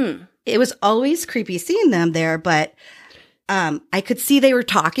 It was always creepy seeing them there, but I could see they were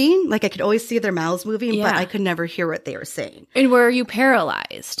talking. Like I could always see their mouths moving, but I could never hear what they were saying. And were you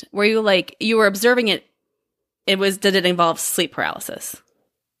paralyzed? Were you like, you were observing it? Did it involve sleep paralysis?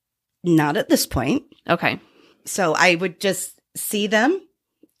 Not at this point. Okay. So I would just see them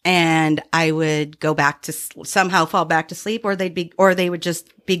and I would go back to somehow fall back to sleep, or they would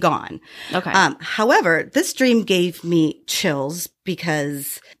just be gone. Okay. However, this dream gave me chills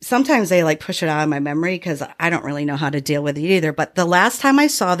because sometimes they like push it out of my memory because I don't really know how to deal with it either. But the last time I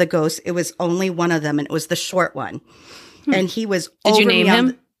saw the ghost, it was only one of them, and it was the short one. And he was. Did you name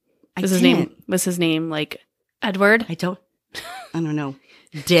him? Was his name like Edward? I don't know.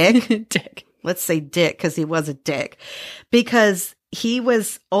 Dick. Dick. Let's say Dick, because he was a dick. Because he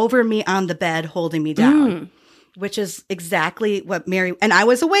was over me on the bed holding me down, which is exactly what Mary, and I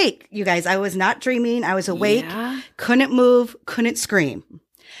was awake, you guys. I was not dreaming. I was awake, couldn't move, couldn't scream.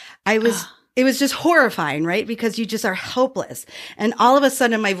 It was just horrifying, right? Because you just are helpless. And all of a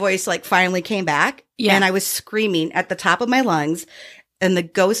sudden my voice like finally came back and I was screaming at the top of my lungs, and the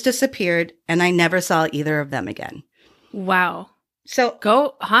ghost disappeared and I never saw either of them again. Wow. So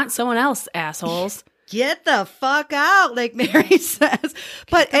go haunt someone else, assholes. Get the fuck out, like Mary says.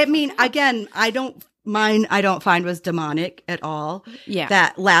 But I mean, again, I don't find was demonic at all. Yeah.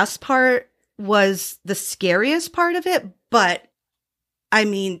 That last part was the scariest part of it. But I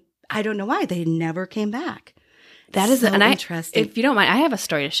mean, I don't know why they never came back. That is so interesting. If you don't mind, I have a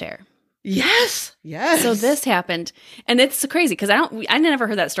story to share. Yes. So this happened, and it's crazy because I never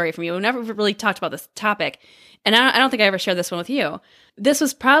heard that story from you. We never really talked about this topic, and I don't think I ever shared this one with you. This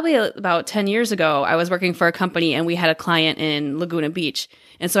was probably about 10 years ago. I was working for a company, and we had a client in Laguna Beach,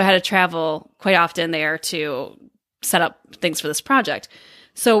 and so I had to travel quite often there to set up things for this project.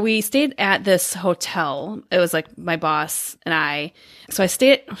 So we stayed at this hotel. It was like my boss and I. So I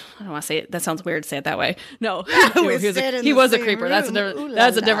stayed. I don't want to say it. That sounds weird to say it that way. No, he was a creeper. That's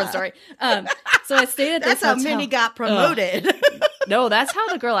a different story. So I stayed at this hotel. That's how Minnie got promoted. No, that's how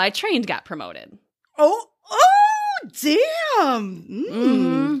the girl I trained got promoted. Oh,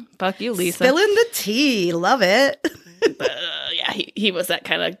 damn. Fuck you, Lisa. Spilling the tea. Love it. Yeah, he was that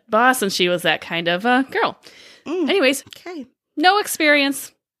kind of boss, and she was that kind of girl. Anyways. Okay. No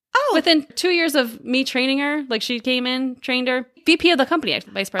experience. Oh. Within 2 years of me training her, like she came in, trained her. VP of the company,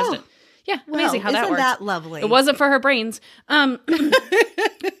 vice president. Yeah, amazing how that works. Isn't that lovely? It wasn't for her brains.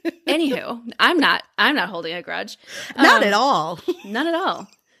 Anywho, I'm not holding a grudge. Not at all. Not at all.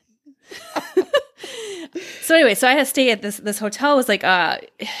 So anyway, I had to stay at this hotel. Was like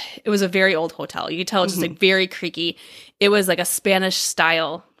it was a very old hotel. You could tell it's just like very creaky. It was like a Spanish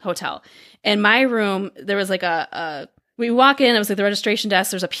style hotel. And my room, there was like we walk in, it was like the registration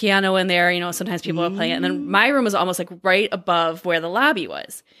desk, there's a piano in there, sometimes people would play it. And then my room was almost like right above where the lobby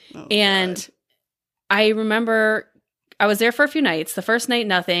was. Oh, and God. I remember I was there for a few nights. The first night,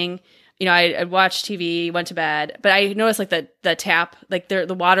 nothing. I watched TV, went to bed, but I noticed like the tap, like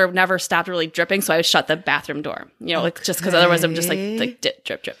the water never stopped really dripping. So I shut the bathroom door, like just because otherwise I'm just like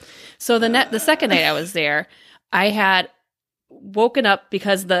drip, drip. So the second night I was there, I had woken up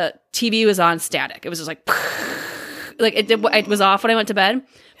because the TV was on static. It was just like, it was off when I went to bed,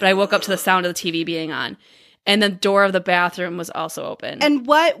 but I woke up to the sound of the TV being on, and the door of the bathroom was also open. And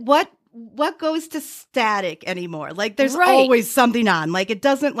what goes to static anymore? Like there's always something on. Like it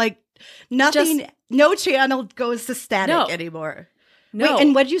doesn't like nothing. No channel goes to static anymore. No. Wait,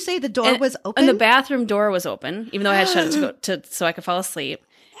 and what did you say? The door was open? And the bathroom door was open, even though I had shut it so I could fall asleep.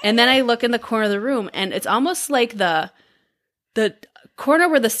 And then I look in the corner of the room, and it's almost like the corner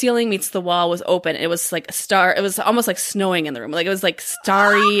where the ceiling meets the wall was open. It was like a star. It was almost like snowing in the room. Like it was like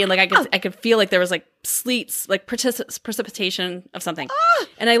starry, and like I could feel like there was like sleets, like precipitation of something.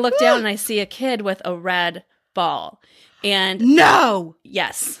 And I look down and I see a kid with a red ball. And no,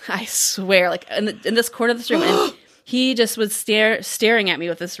 yes, I swear, like in this corner of this room, and he just was staring at me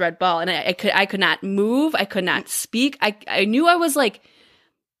with this red ball, and I could not move. I could not speak. I knew I was like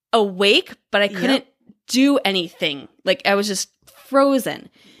awake, but I couldn't do anything. Like I was just frozen.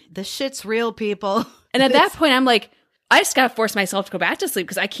 The shit's real, people. And at that point, I'm like, I just gotta force myself to go back to sleep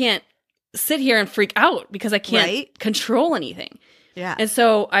because I can't sit here and freak out because I can't control anything. Yeah. And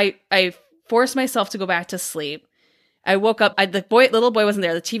so I forced myself to go back to sleep. I woke up. Little boy wasn't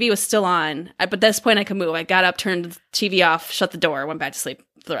there. The TV was still on. But at this point, I could move. I got up, turned the TV off, shut the door, went back to sleep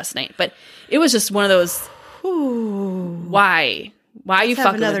for the rest of the night. But it was just one of those. Why? Why are you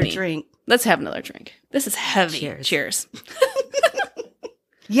fucking with me? Drink. Let's have another drink. This is heavy. Cheers.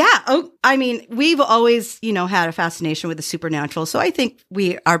 Yeah. Oh, I mean, we've always, had a fascination with the supernatural. So I think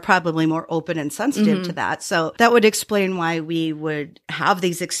we are probably more open and sensitive to that. So that would explain why we would have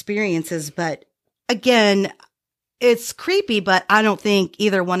these experiences. But again, it's creepy, but I don't think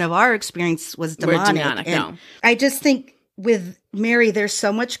either one of our experience was demonic. No. I just think with Mary, there's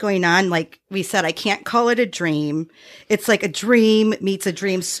so much going on. Like we said, I can't call it a dream. It's like a dream meets a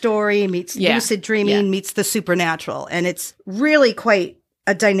dream story, meets lucid dreaming, meets the supernatural. And it's really quite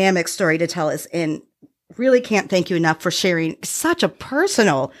a dynamic story to tell us. And really can't thank you enough for sharing such a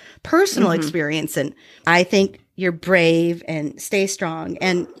personal experience. And I think you're brave and stay strong.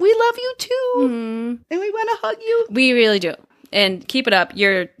 And we love you too. And we want to hug you. We really do. And keep it up.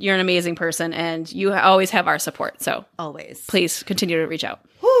 You're an amazing person, and you always have our support. So always, please continue to reach out.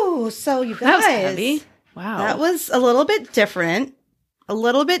 Ooh, so you guys, that was heavy. Wow, that was a little bit different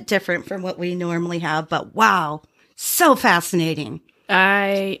from what we normally have. But wow, so fascinating.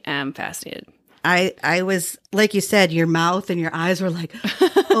 I am fascinated. I was, like you said, your mouth and your eyes were like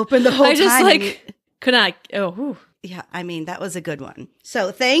open the whole time. I just could not. Oh, whew. Yeah, I mean, that was a good one.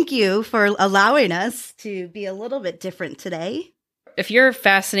 So thank you for allowing us to be a little bit different today. If you're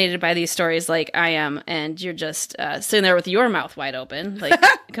fascinated by these stories like I am, and you're just sitting there with your mouth wide open, like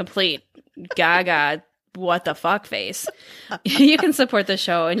complete gaga, what the fuck face, you can support the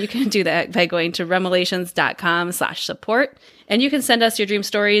show, and you can do that by going to remelations.com/support. And you can send us your dream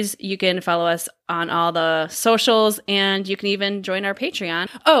stories. You can follow us on all the socials, and you can even join our Patreon.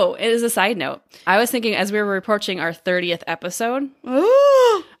 Oh, it is a side note. I was thinking as we were approaching our 30th episode,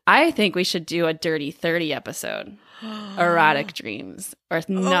 I think we should do a Dirty 30 episode. Erotic dreams or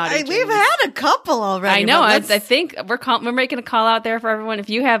naughty dreams. We've had a couple already. I know. I think we're making a call out there for everyone. If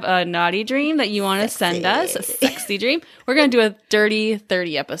you have a naughty dream that you want to send us, a sexy dream, we're going to do a Dirty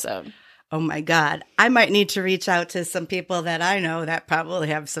 30 episode. Oh my God. I might need to reach out to some people that I know that probably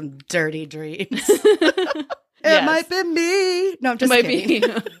have some dirty dreams. It might be me. No, I'm just kidding.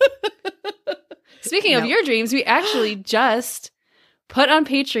 Speaking of your dreams, we actually just put on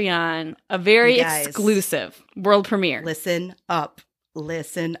Patreon a very exclusive world premiere. Listen up.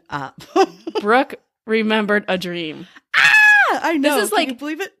 Brooke remembered a dream. I know. This is Can you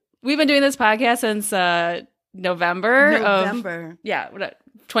believe it? We've been doing this podcast since November.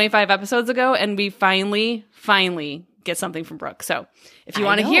 25 episodes ago, and we finally get something from Brooke. So if you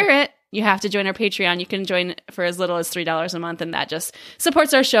want to hear it, you have to join our Patreon. You can join for as little as $3 a month, and that just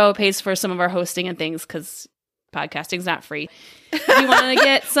supports our show, pays for some of our hosting and things, because podcasting's not free. If you want to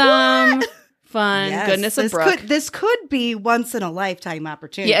get some fun goodness of Brooke. This could be once in a lifetime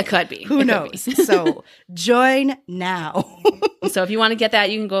opportunity. Yeah, it could be. Who knows? So join now. So if you want to get that,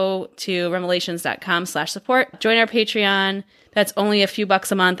 you can go to remelations.com/support. Join our Patreon. That's only a few bucks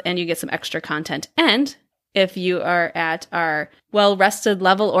a month, and you get some extra content. And if you are at our well-rested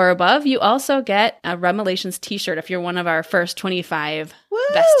level or above, you also get a Remelations t-shirt if you're one of our first 25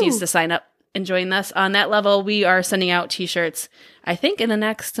 besties to sign up and join us. On that level, we are sending out t-shirts, I think, in the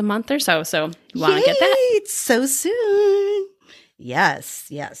next month or so. So you want to get that? So soon. Yes.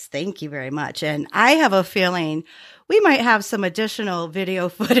 Thank you very much. And I have a feeling we might have some additional video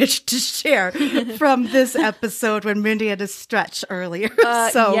footage to share from this episode when Mindy had to stretch earlier.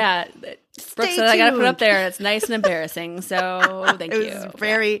 Brooke said I got to put up there. It's nice and embarrassing. So thank you. It was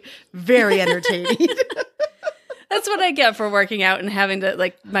very, very entertaining. That's what I get for working out and having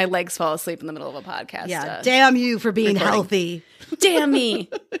to, my legs fall asleep in the middle of a podcast. Yeah, damn you for being healthy. Damn me.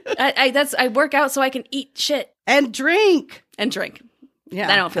 I work out so I can eat shit. And drink. Yeah,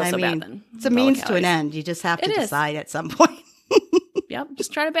 I don't feel so bad then. It's a means to an end. You just have to decide at some point. Yep,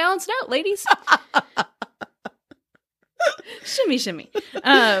 just try to balance it out, ladies. Shimmy.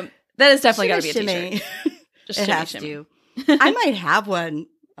 That is definitely got to be a t-shirt. Just it has to. I might have one.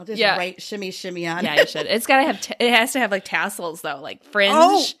 I'll just write shimmy on. Yeah, you should. It's got to have. It has to have tassels though, like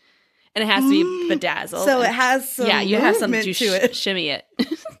fringe, and it has to be bedazzled. So it has some. Yeah, you have something to it. Shimmy it.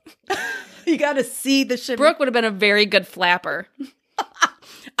 You got to see the shimmy. Brooke would have been a very good flapper.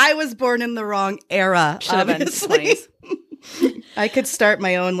 I was born in the wrong era. Should have been 20s. I could start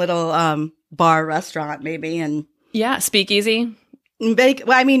my own little bar restaurant maybe, and speakeasy.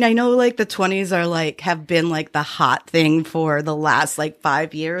 I mean, I know the 20s are have been the hot thing for the last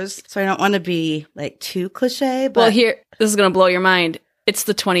 5 years. So I don't want to be too cliche, but well, here, this is going to blow your mind. It's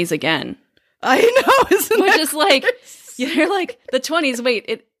the 20s again. I know. Which is you're the 20s. Wait,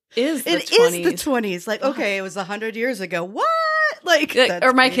 it is the 20s. It is the 20s. Okay, it was 100 years ago. What?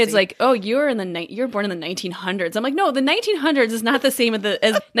 Or my kid's oh, you were born in the 1900s. I'm no, the 1900s is not the same as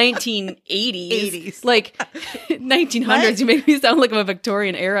 1980s. 80s. 1900s, you make me sound like I'm a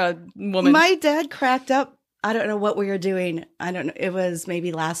Victorian era woman. My dad cracked up I don't know what we were doing. I don't know. It was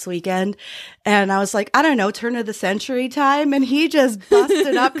maybe last weekend. And I was like, I don't know, turn of the century time. And he just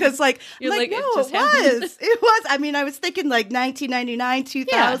busted up because no, it was. It was. I mean, I was thinking like 1999,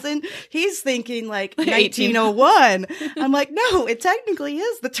 2000. Yeah. He's thinking like 1901. I'm like, no, it technically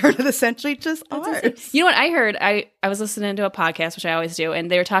is the turn of the century, just ours. You know what I heard? I was listening to a podcast, which I always do, and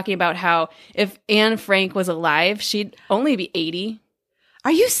they were talking about how if Anne Frank was alive, she'd only be 80.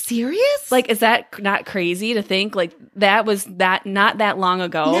 Are you serious? Like, is that not crazy to think? Like, that was not that long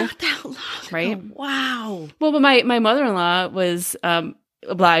ago. Not that long right? ago. Wow. Well, but my mother-in-law was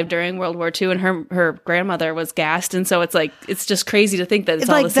alive during World War II, and her grandmother was gassed. And so it's just crazy to think that it's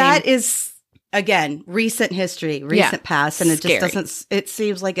all like the same. that is, again, recent history, recent past. And it Scary. just doesn't, it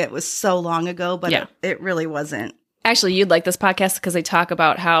seems like it was so long ago, but it really wasn't. Actually, you'd like this podcast because they talk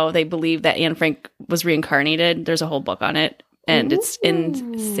about how they believe that Anne Frank was reincarnated. There's a whole book on it. And it's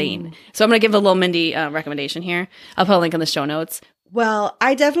insane. So I'm going to give a little Mindy recommendation here. I'll put a link in the show notes. Well,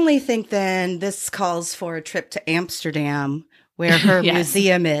 I definitely think then this calls for a trip to Amsterdam where her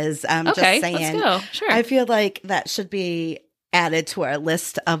museum is. Just saying. Let's go. Sure. I feel like that should be added to our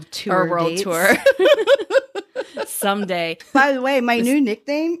list of tour dates. World tour. Someday. By the way, my new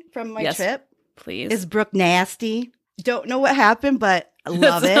nickname from my trip is Brooke Nasty. Don't know what happened, but I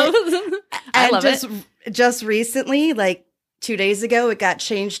love it. I love it. Just recently, like 2 days ago, it got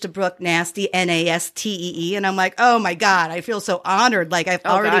changed to Brooke Nasty, Nastee, and I'm like, oh my God, I feel so honored. Like I've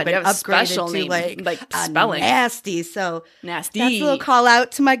already been upgraded to like spelling Nasty. So Nasty. That's a little call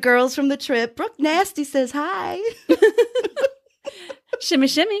out to my girls from the trip. Brooke Nasty says hi. Shimmy,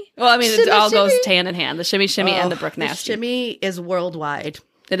 shimmy. Well, I mean, it all goes hand in hand. The shimmy, shimmy, and the Brooke Nasty. The shimmy is worldwide.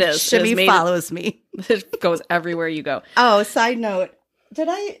 It is. Shimmy follows me. It goes everywhere you go. Oh, side note.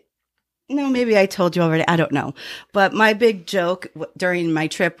 No, maybe I told you already. I don't know. But my big joke during my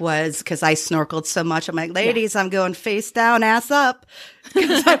trip was because I snorkeled so much. I'm like, ladies, I'm going face down, ass up.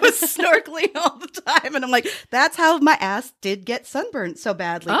 Because I was snorkeling all the time. And I'm like, that's how my ass did get sunburned so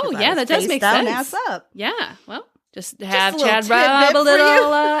badly. Oh, yeah, that does make down, sense. Ass up. Yeah. Well, just have Chad rub a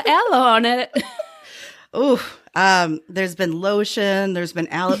little aloe on it. Ooh. There's been lotion. There's been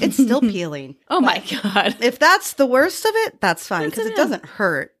aloe. It's still peeling. Oh, my God. If that's the worst of it, that's fine. Because it doesn't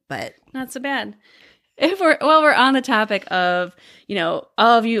hurt. But not so bad. We're on the topic of, all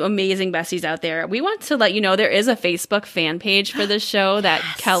of you amazing besties out there, we want to let you know there is a Facebook fan page for this show that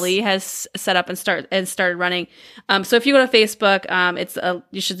Kelly has set up and started running. So if you go to Facebook,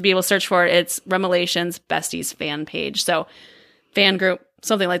 you should be able to search for it. It's Remelations Besties fan page. So fan group,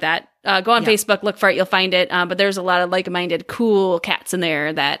 something like that. Go on Facebook, look for it, you'll find it. But there's a lot of like-minded, cool cats in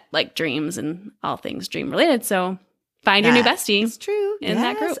there that like dreams and all things dream related. So find your new bestie. It's true. In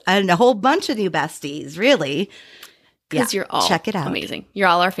that group. And a whole bunch of new besties, really. Because you're all check it out. Amazing. You're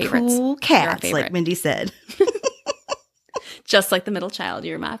all our favorites. Cool cats, like Mindy said. Just like the middle child,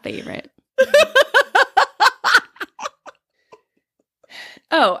 you're my favorite.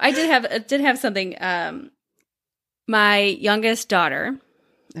 Oh, I did have something. My youngest daughter,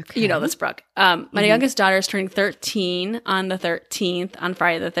 you know this, Brooke. My youngest daughter is turning 13 on the 13th, on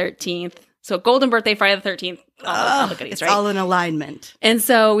Friday the 13th. So golden birthday, Friday the 13th. All the goodies, it's right? all in alignment. And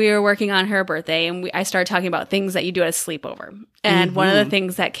so we were working on her birthday, and I started talking about things that you do at a sleepover. And one of the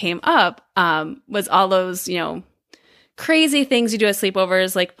things that came up was all those, crazy things you do at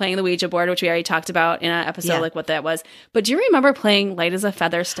sleepovers, like playing the Ouija board, which we already talked about in an episode, like what that was. But do you remember playing light as a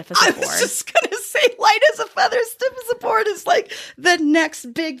feather, stiff as a board? I was just going to say light as a feather, stiff as a board is like the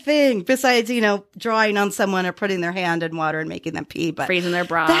next big thing besides, drawing on someone or putting their hand in water and making them pee. But freezing their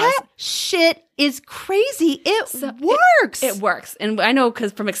bras. That shit is crazy. It works. It works. And I know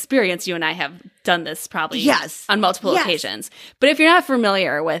because from experience, you and I have done this probably on multiple occasions. But if you're not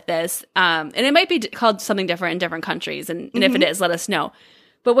familiar with this, and it might be called something different in different countries, and if it is, let us know.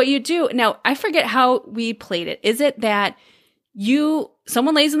 But what you do, now I forget how we played it. Is it that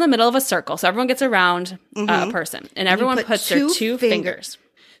someone lays in the middle of a circle, so everyone gets around a person, and everyone puts their two fingers.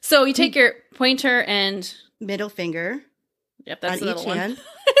 So you take your pointer and middle finger. Yep, that's the little one.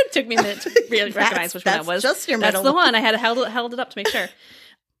 It took me a minute to really recognize which one that was. Just your middle. That's the one. I had held it up to make sure.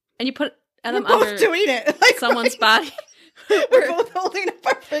 And you put them We're both under doing it. Like, someone's body. We're both holding up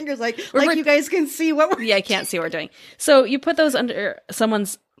our fingers like you guys can see what we're I can't see what we're doing. So you put those under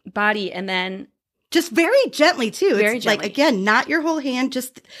someone's body and then just very gently too. Very it's gently. Like, again, not your whole hand,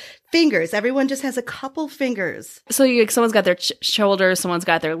 just fingers. Everyone just has a couple fingers. So someone's got their shoulders, someone's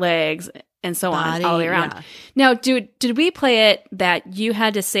got their legs, and so on, all the way around. Yeah. Now, did we play it that you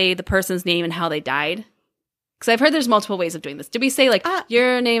had to say the person's name and how they died? Because I've heard there's multiple ways of doing this. Did we say like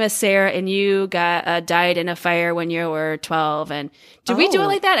your name is Sarah and you got died in a fire when you were 12? And did we do it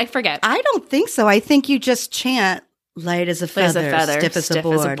like that? I forget. I don't think so. I think you just chant light as a feather, stiff as a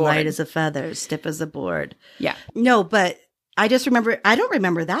board, light as a feather, stiff as a board. Yeah. No, but I just remember, I don't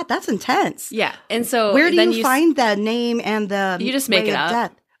remember that. That's intense. Yeah. And so where do you find the name and the you just make it up.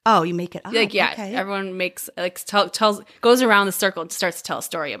 Death? Oh, you make it up. Like, yeah. Okay. Everyone makes, like, goes around the circle and starts to tell a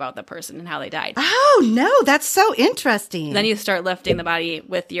story about the person and how they died. Oh, no. That's so interesting. Then you start lifting the body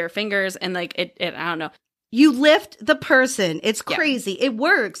with your fingers and, like, it I don't know. You lift the person. It's crazy. Yeah. It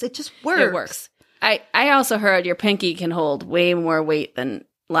works. It just works. It works. I also heard your pinky can hold way more weight than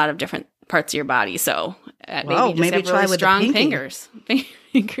a lot of different parts of your body. So maybe try with strong fingers.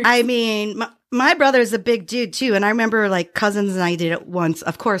 I mean, my brother's a big dude too, and I remember like cousins and I did it once,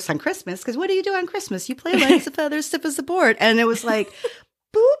 of course, on Christmas. Because what do you do on Christmas? You play light as a feather, stiff as a board, and it was like,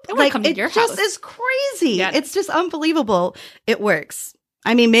 boop, like it just is crazy. Yeah. It's just unbelievable. It works.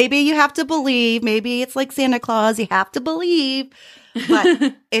 I mean, maybe you have to believe. Maybe it's like Santa Claus. You have to believe.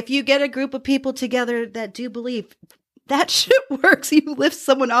 But if you get a group of people together that do believe, that shit works. You lift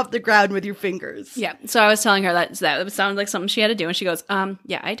someone off the ground with your fingers. Yeah. So I was telling her that it sounded like something she had to do. And she goes,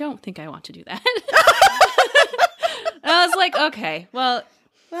 yeah, I don't think I want to do that. I was like, okay, well,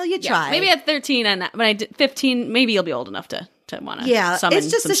 you try. Maybe at 13 and when I did 15, maybe you'll be old enough to want to summon it's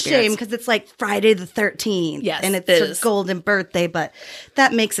just some a spirits. shame because it's like Friday the 13th. Yes, and it's her golden birthday, but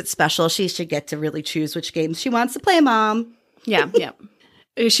that makes it special. She should get to really choose which games she wants to play, Mom. Yeah.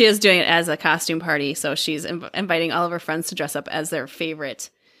 She is doing it as a costume party, so she's inviting all of her friends to dress up as their favorite.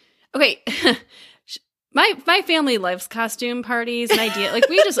 Okay, my family loves costume parties and idea. Like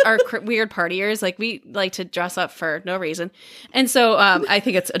we just are weird partiers. Like we like to dress up for no reason, and so I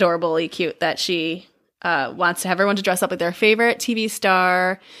think it's adorably cute that she wants to have everyone to dress up like their favorite TV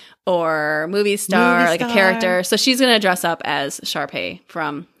star or movie star, like a character. So she's going to dress up as Sharpay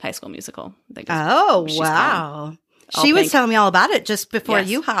from High School Musical. Oh, wow. She was telling me all about it just before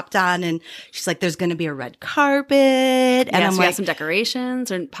you hopped on, and she's like, "There's going to be a red carpet," and I'm like, "Some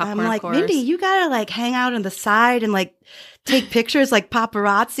decorations or popcorn." I'm like, of course. Mindy, you gotta like hang out on the side and like take pictures like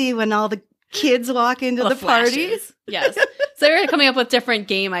paparazzi when all the kids walk into the parties. Yes, so they're coming up with different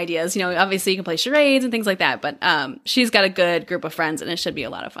game ideas. You know, obviously you can play charades and things like that, but she's got a good group of friends, and it should be a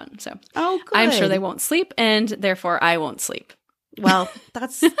lot of fun. So, good. I'm sure they won't sleep, and therefore I won't sleep. Well,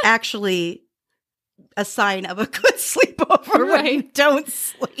 that's actually a sign of a good sleepover when you don't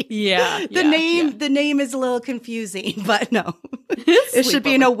sleep. Yeah. The name is a little confusing, but no. It should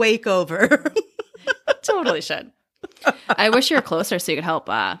be an awake-over. Totally should. I wish you were closer so you could help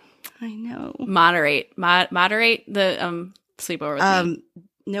I know. Moderate the sleepover with me.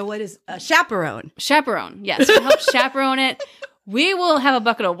 No, what is chaperone? Chaperone. Yes. You help chaperone it. We will have a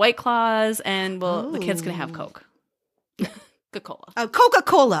bucket of White Claws and the kids can have Coke. Coca-Cola. Oh,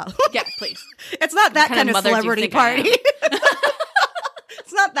 Coca-Cola. Yeah, please. It's not that kind of celebrity party.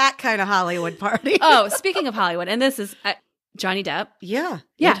 It's not that kind of Hollywood party. Oh, speaking of Hollywood, and this is Johnny Depp. Yeah,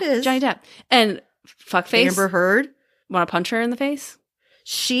 it is. Johnny Depp. And fuckface. Amber Heard. Want to punch her in the face?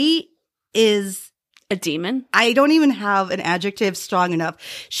 She is a demon. I don't even have an adjective strong enough.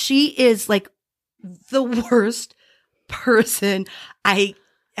 She is like the worst person I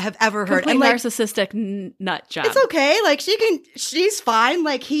have ever heard. Complete narcissistic nut job. It's okay. Like she's fine.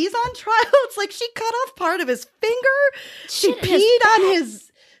 Like he's on trial. It's like she cut off part of his finger. She peed on his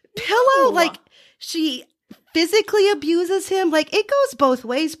pillow. Like she physically abuses him. Like it goes both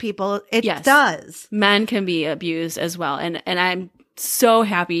ways, people. It does. Men can be abused as well. And I'm so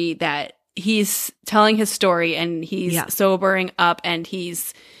happy that he's telling his story and he's sobering up and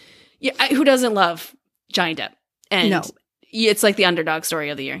he's who doesn't love Johnny Depp? And no. It's like the underdog story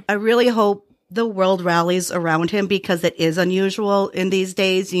of the year. I really hope the world rallies around him because it is unusual in these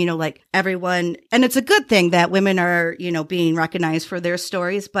days, you know, like everyone, and it's a good thing that women are, you know, being recognized for their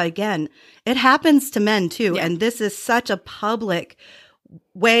stories. But again, it happens to men too. Yeah. And this is such a public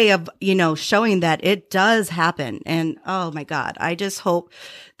way of, you know, showing that it does happen. And oh my God, I just hope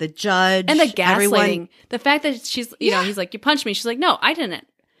the judge and the gaslighting, the fact that she's, you know, he's like, you punched me. She's like, no, I didn't.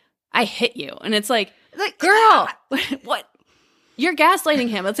 I hit you. And it's like girl, what? You're gaslighting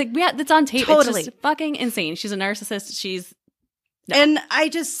him. It's like, yeah, that's on tape. Totally. It's just fucking insane. She's a narcissist. And I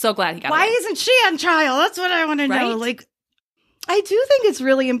just so glad he got why away. Isn't she on trial? That's what I want to know. Like, I do think it's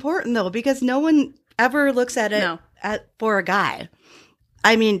really important though, because no one ever looks at it for a guy.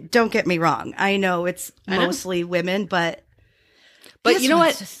 I mean, don't get me wrong. I know it's mostly women, but you know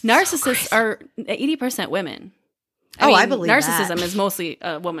what? Narcissists are 80% women. I mean, I believe narcissism that. is mostly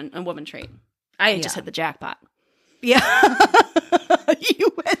a woman trait. I just hit the jackpot. Yeah.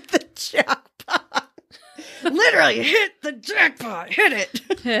 You hit the jackpot. Literally hit the jackpot. Hit it.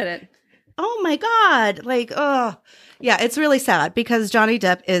 Hit it. Oh my God. Like, oh, yeah, it's really sad because Johnny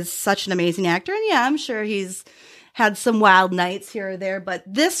Depp is such an amazing actor. And yeah, I'm sure he's had some wild nights here or there, but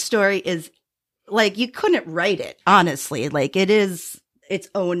this story is like, you couldn't write it, honestly. Like, it is its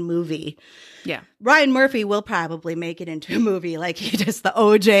own movie. Yeah. Ryan Murphy will probably make it into a movie like he does the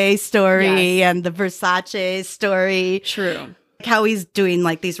OJ story and the Versace story. True. Like how he's doing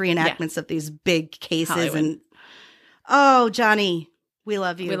like these reenactments of these big cases. Hollywood. And oh, Johnny, we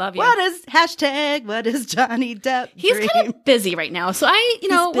love you. We love you. What is Johnny Depp? He's dream? kind of busy right now. So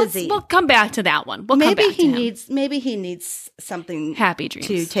we'll come back to that one. Maybe he needs something happy dreams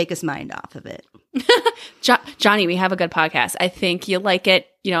to take his mind off of it. Johnny, we have a good podcast. I think you'll like it.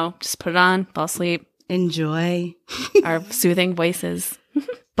 Just put it on, fall asleep. Enjoy our soothing voices.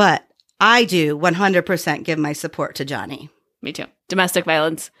 But I do 100% give my support to Johnny. Me too. Domestic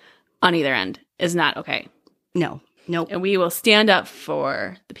violence on either end is not okay. No. Nope. And we will stand up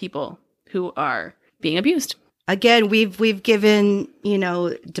for the people who are being abused. Again, we've given,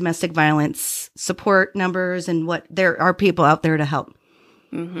 domestic violence support numbers and what there are people out there to help.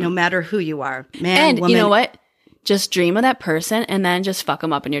 No matter who you are. Man, and woman. You know what? Just dream of that person and then just fuck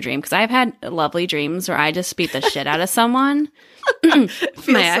them up in your dream. Because I've had lovely dreams where I just beat the shit out of someone. My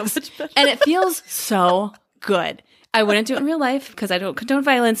ex. And it feels so good. I wouldn't do it in real life because I don't condone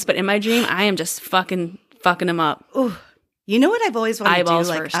violence. But in my dream, I am just fucking them up. Ooh. You know what I've always wanted eyeballs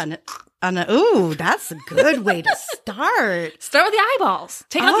to do? Like first. Ooh, that's a good way to start. Start with the eyeballs.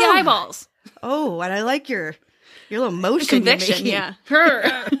 Take out the eyeballs. Oh, and I like your little motion. Conviction, yeah.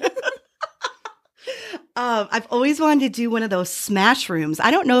 I've always wanted to do one of those smash rooms.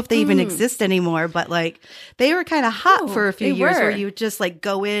 I don't know if they even exist anymore, but like they were kind of hot for a few years where you just like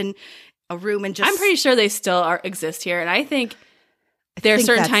go in a room and just. I'm pretty sure they still exist here. And I think there are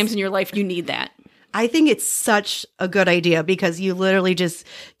certain times in your life you need that. I think it's such a good idea because you literally just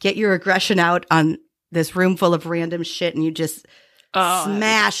get your aggression out on this room full of random shit and you just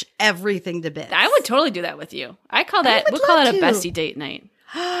smash everything to bits. I would totally do that with you. We'll call that a bestie date night.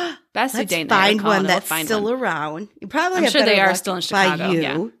 Bestie date night. Find one that's still around. You probably I'm have sure they better are luck still in Chicago. By you.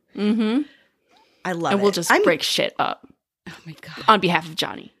 Yeah. Mm-hmm. I love it. And we'll just break shit up. Oh my God. On behalf of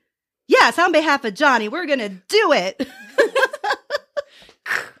Johnny. Yes, on behalf of Johnny, we're going to do it.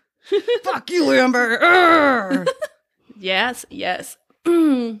 Fuck you, Amber. Yes.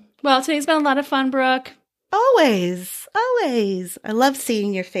 Well, today's been a lot of fun, Brooke. Always. I love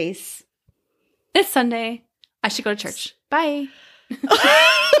seeing your face. It's Sunday. I should go to church. Bye.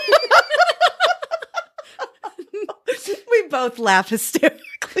 We both laugh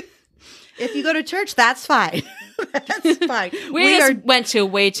hysterically. If you go to church, that's fine. That's fine. We went to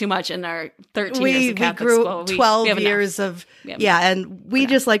way too much in our 13 years of Catholic school. We grew 12 years of, and we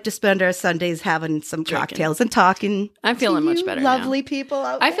just like to spend our Sundays having some cocktails and talking. I'm feeling much better lovely now. People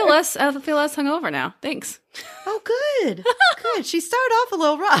out there. I feel less hungover now. Thanks. Oh, good. Good. She started off a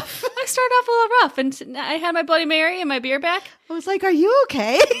little rough. I started off a little rough, and I had my Bloody Mary and my beer back. I was like, are you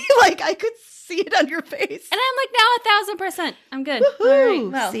okay? Like, I could see it on your face. And I'm like, now 1,000%. I'm good. Woohoo. All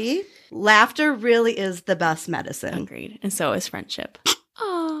right. Well. See? Laughter really is the best medicine. Agreed. And so is friendship.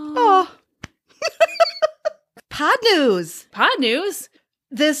 Oh. Pod news.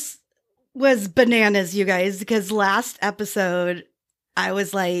 This was bananas, you guys, because last episode, I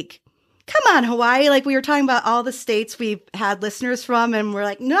was like, come on, Hawaii. Like, we were talking about all the states we've had listeners from, and we're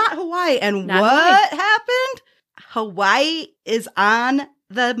like, not Hawaii. And what happened? Hawaii is on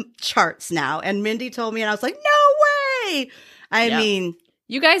the charts now. And Mindy told me, and I was like, no way. I mean,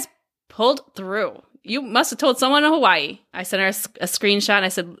 you guys pulled through. You must have told someone in Hawaii. I sent her a screenshot and I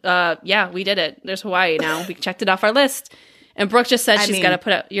said, yeah, we did it. There's Hawaii now. We checked it off our list. And Brooke just said she's got to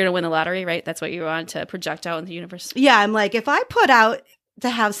put out, you're going to win the lottery, right? That's what you want to project out in the universe. Yeah, I'm like, if I put out to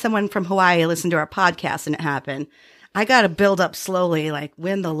have someone from Hawaii listen to our podcast and it happened, I got to build up slowly, like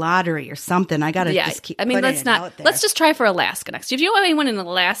win the lottery or something. I got to just keep putting it out there. Let's just try for Alaska next. If you know anyone in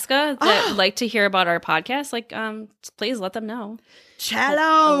Alaska that would like to hear about our podcast, like, please let them know.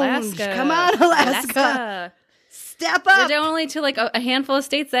 Challenge. Alaska. Come on, Alaska. Step up. We're down only to like a handful of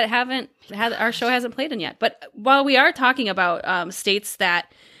states that our show hasn't played in yet. But while we are talking about states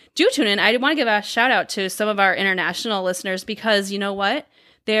that do tune in, I want to give a shout out to some of our international listeners because you know what?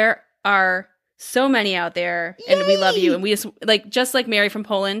 There are so many out there and we love you. And we just like Mary from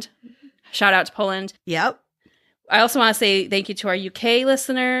Poland. Shout out to Poland. Yep. I also want to say thank you to our UK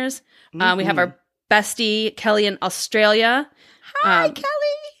listeners. Mm-hmm. We have our bestie, Kelly in Australia. Hi, Kelly.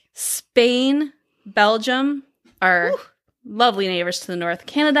 Spain, Belgium, our lovely neighbors to the north,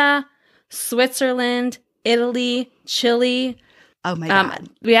 Canada, Switzerland, Italy, Chile, Oh my God.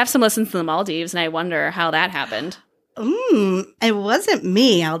 We have some listens to the Maldives, and I wonder how that happened. It wasn't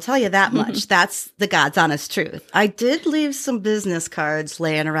me. I'll tell you that much. That's the God's honest truth. I did leave some business cards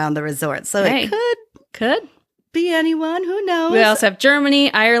laying around the resort, so Hey. it could be anyone. Who knows? We also have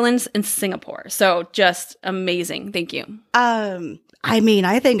Germany, Ireland, and Singapore. So just amazing. Thank you. I mean,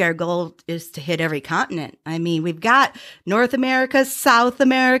 I think our goal is to hit every continent. I mean, we've got North America, South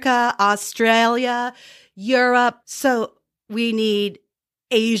America, Australia, Europe. So we need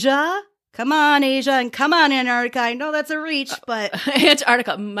Asia. Come on, Asia, and come on, Antarctica. I know that's a reach, but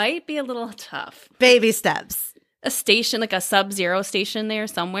Antarctica might be a little tough. baby steps. A station, like a sub-zero station there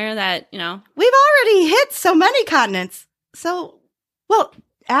somewhere that, We've already hit so many continents. So, well,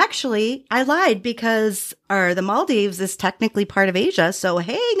 actually, I lied because the Maldives is technically part of Asia. So,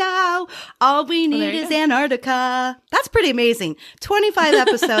 hey now, all we need is Antarctica. That's pretty amazing. 25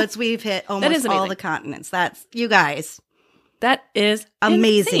 episodes, we've hit almost all the continents. That's, you guys. That is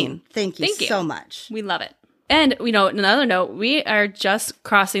amazing. Insane. Thank you so much. We love it. And, another note, we are just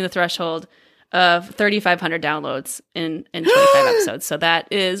crossing the threshold of 3,500 downloads in 25 episodes. So that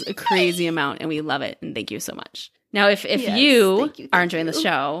is a crazy amount, and we love it. And thank you so much. Now, if you are enjoying the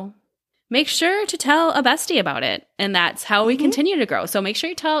show, make sure to tell a bestie about it. And that's how we continue to grow. So make sure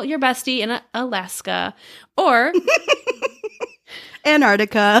you tell your bestie in Alaska or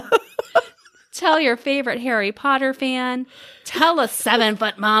Antarctica. Tell your favorite Harry Potter fan. Tell a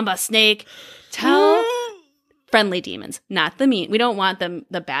 7-foot mamba snake. Tell friendly demons, not the mean. We don't want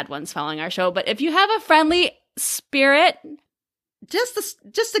the bad ones following our show. But if you have a friendly spirit, just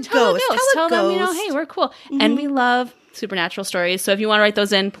a tell ghost. Tell them, hey, we're cool. And we love supernatural stories. So if you want to write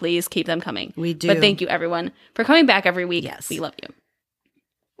those in, please keep them coming. We do. But thank you, everyone, for coming back every week. Yes. We love you.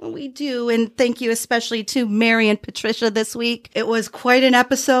 We do. And thank you especially to Mary and Patricia this week. It was quite an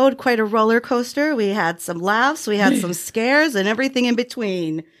episode, quite a roller coaster. We had some laughs, we had some scares, and everything in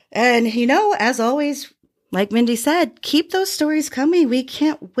between. And, as always, like Mindy said, keep those stories coming. We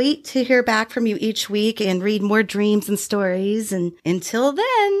can't wait to hear back from you each week and read more dreams and stories. And until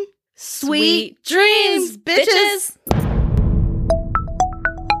then, sweet dreams, bitches.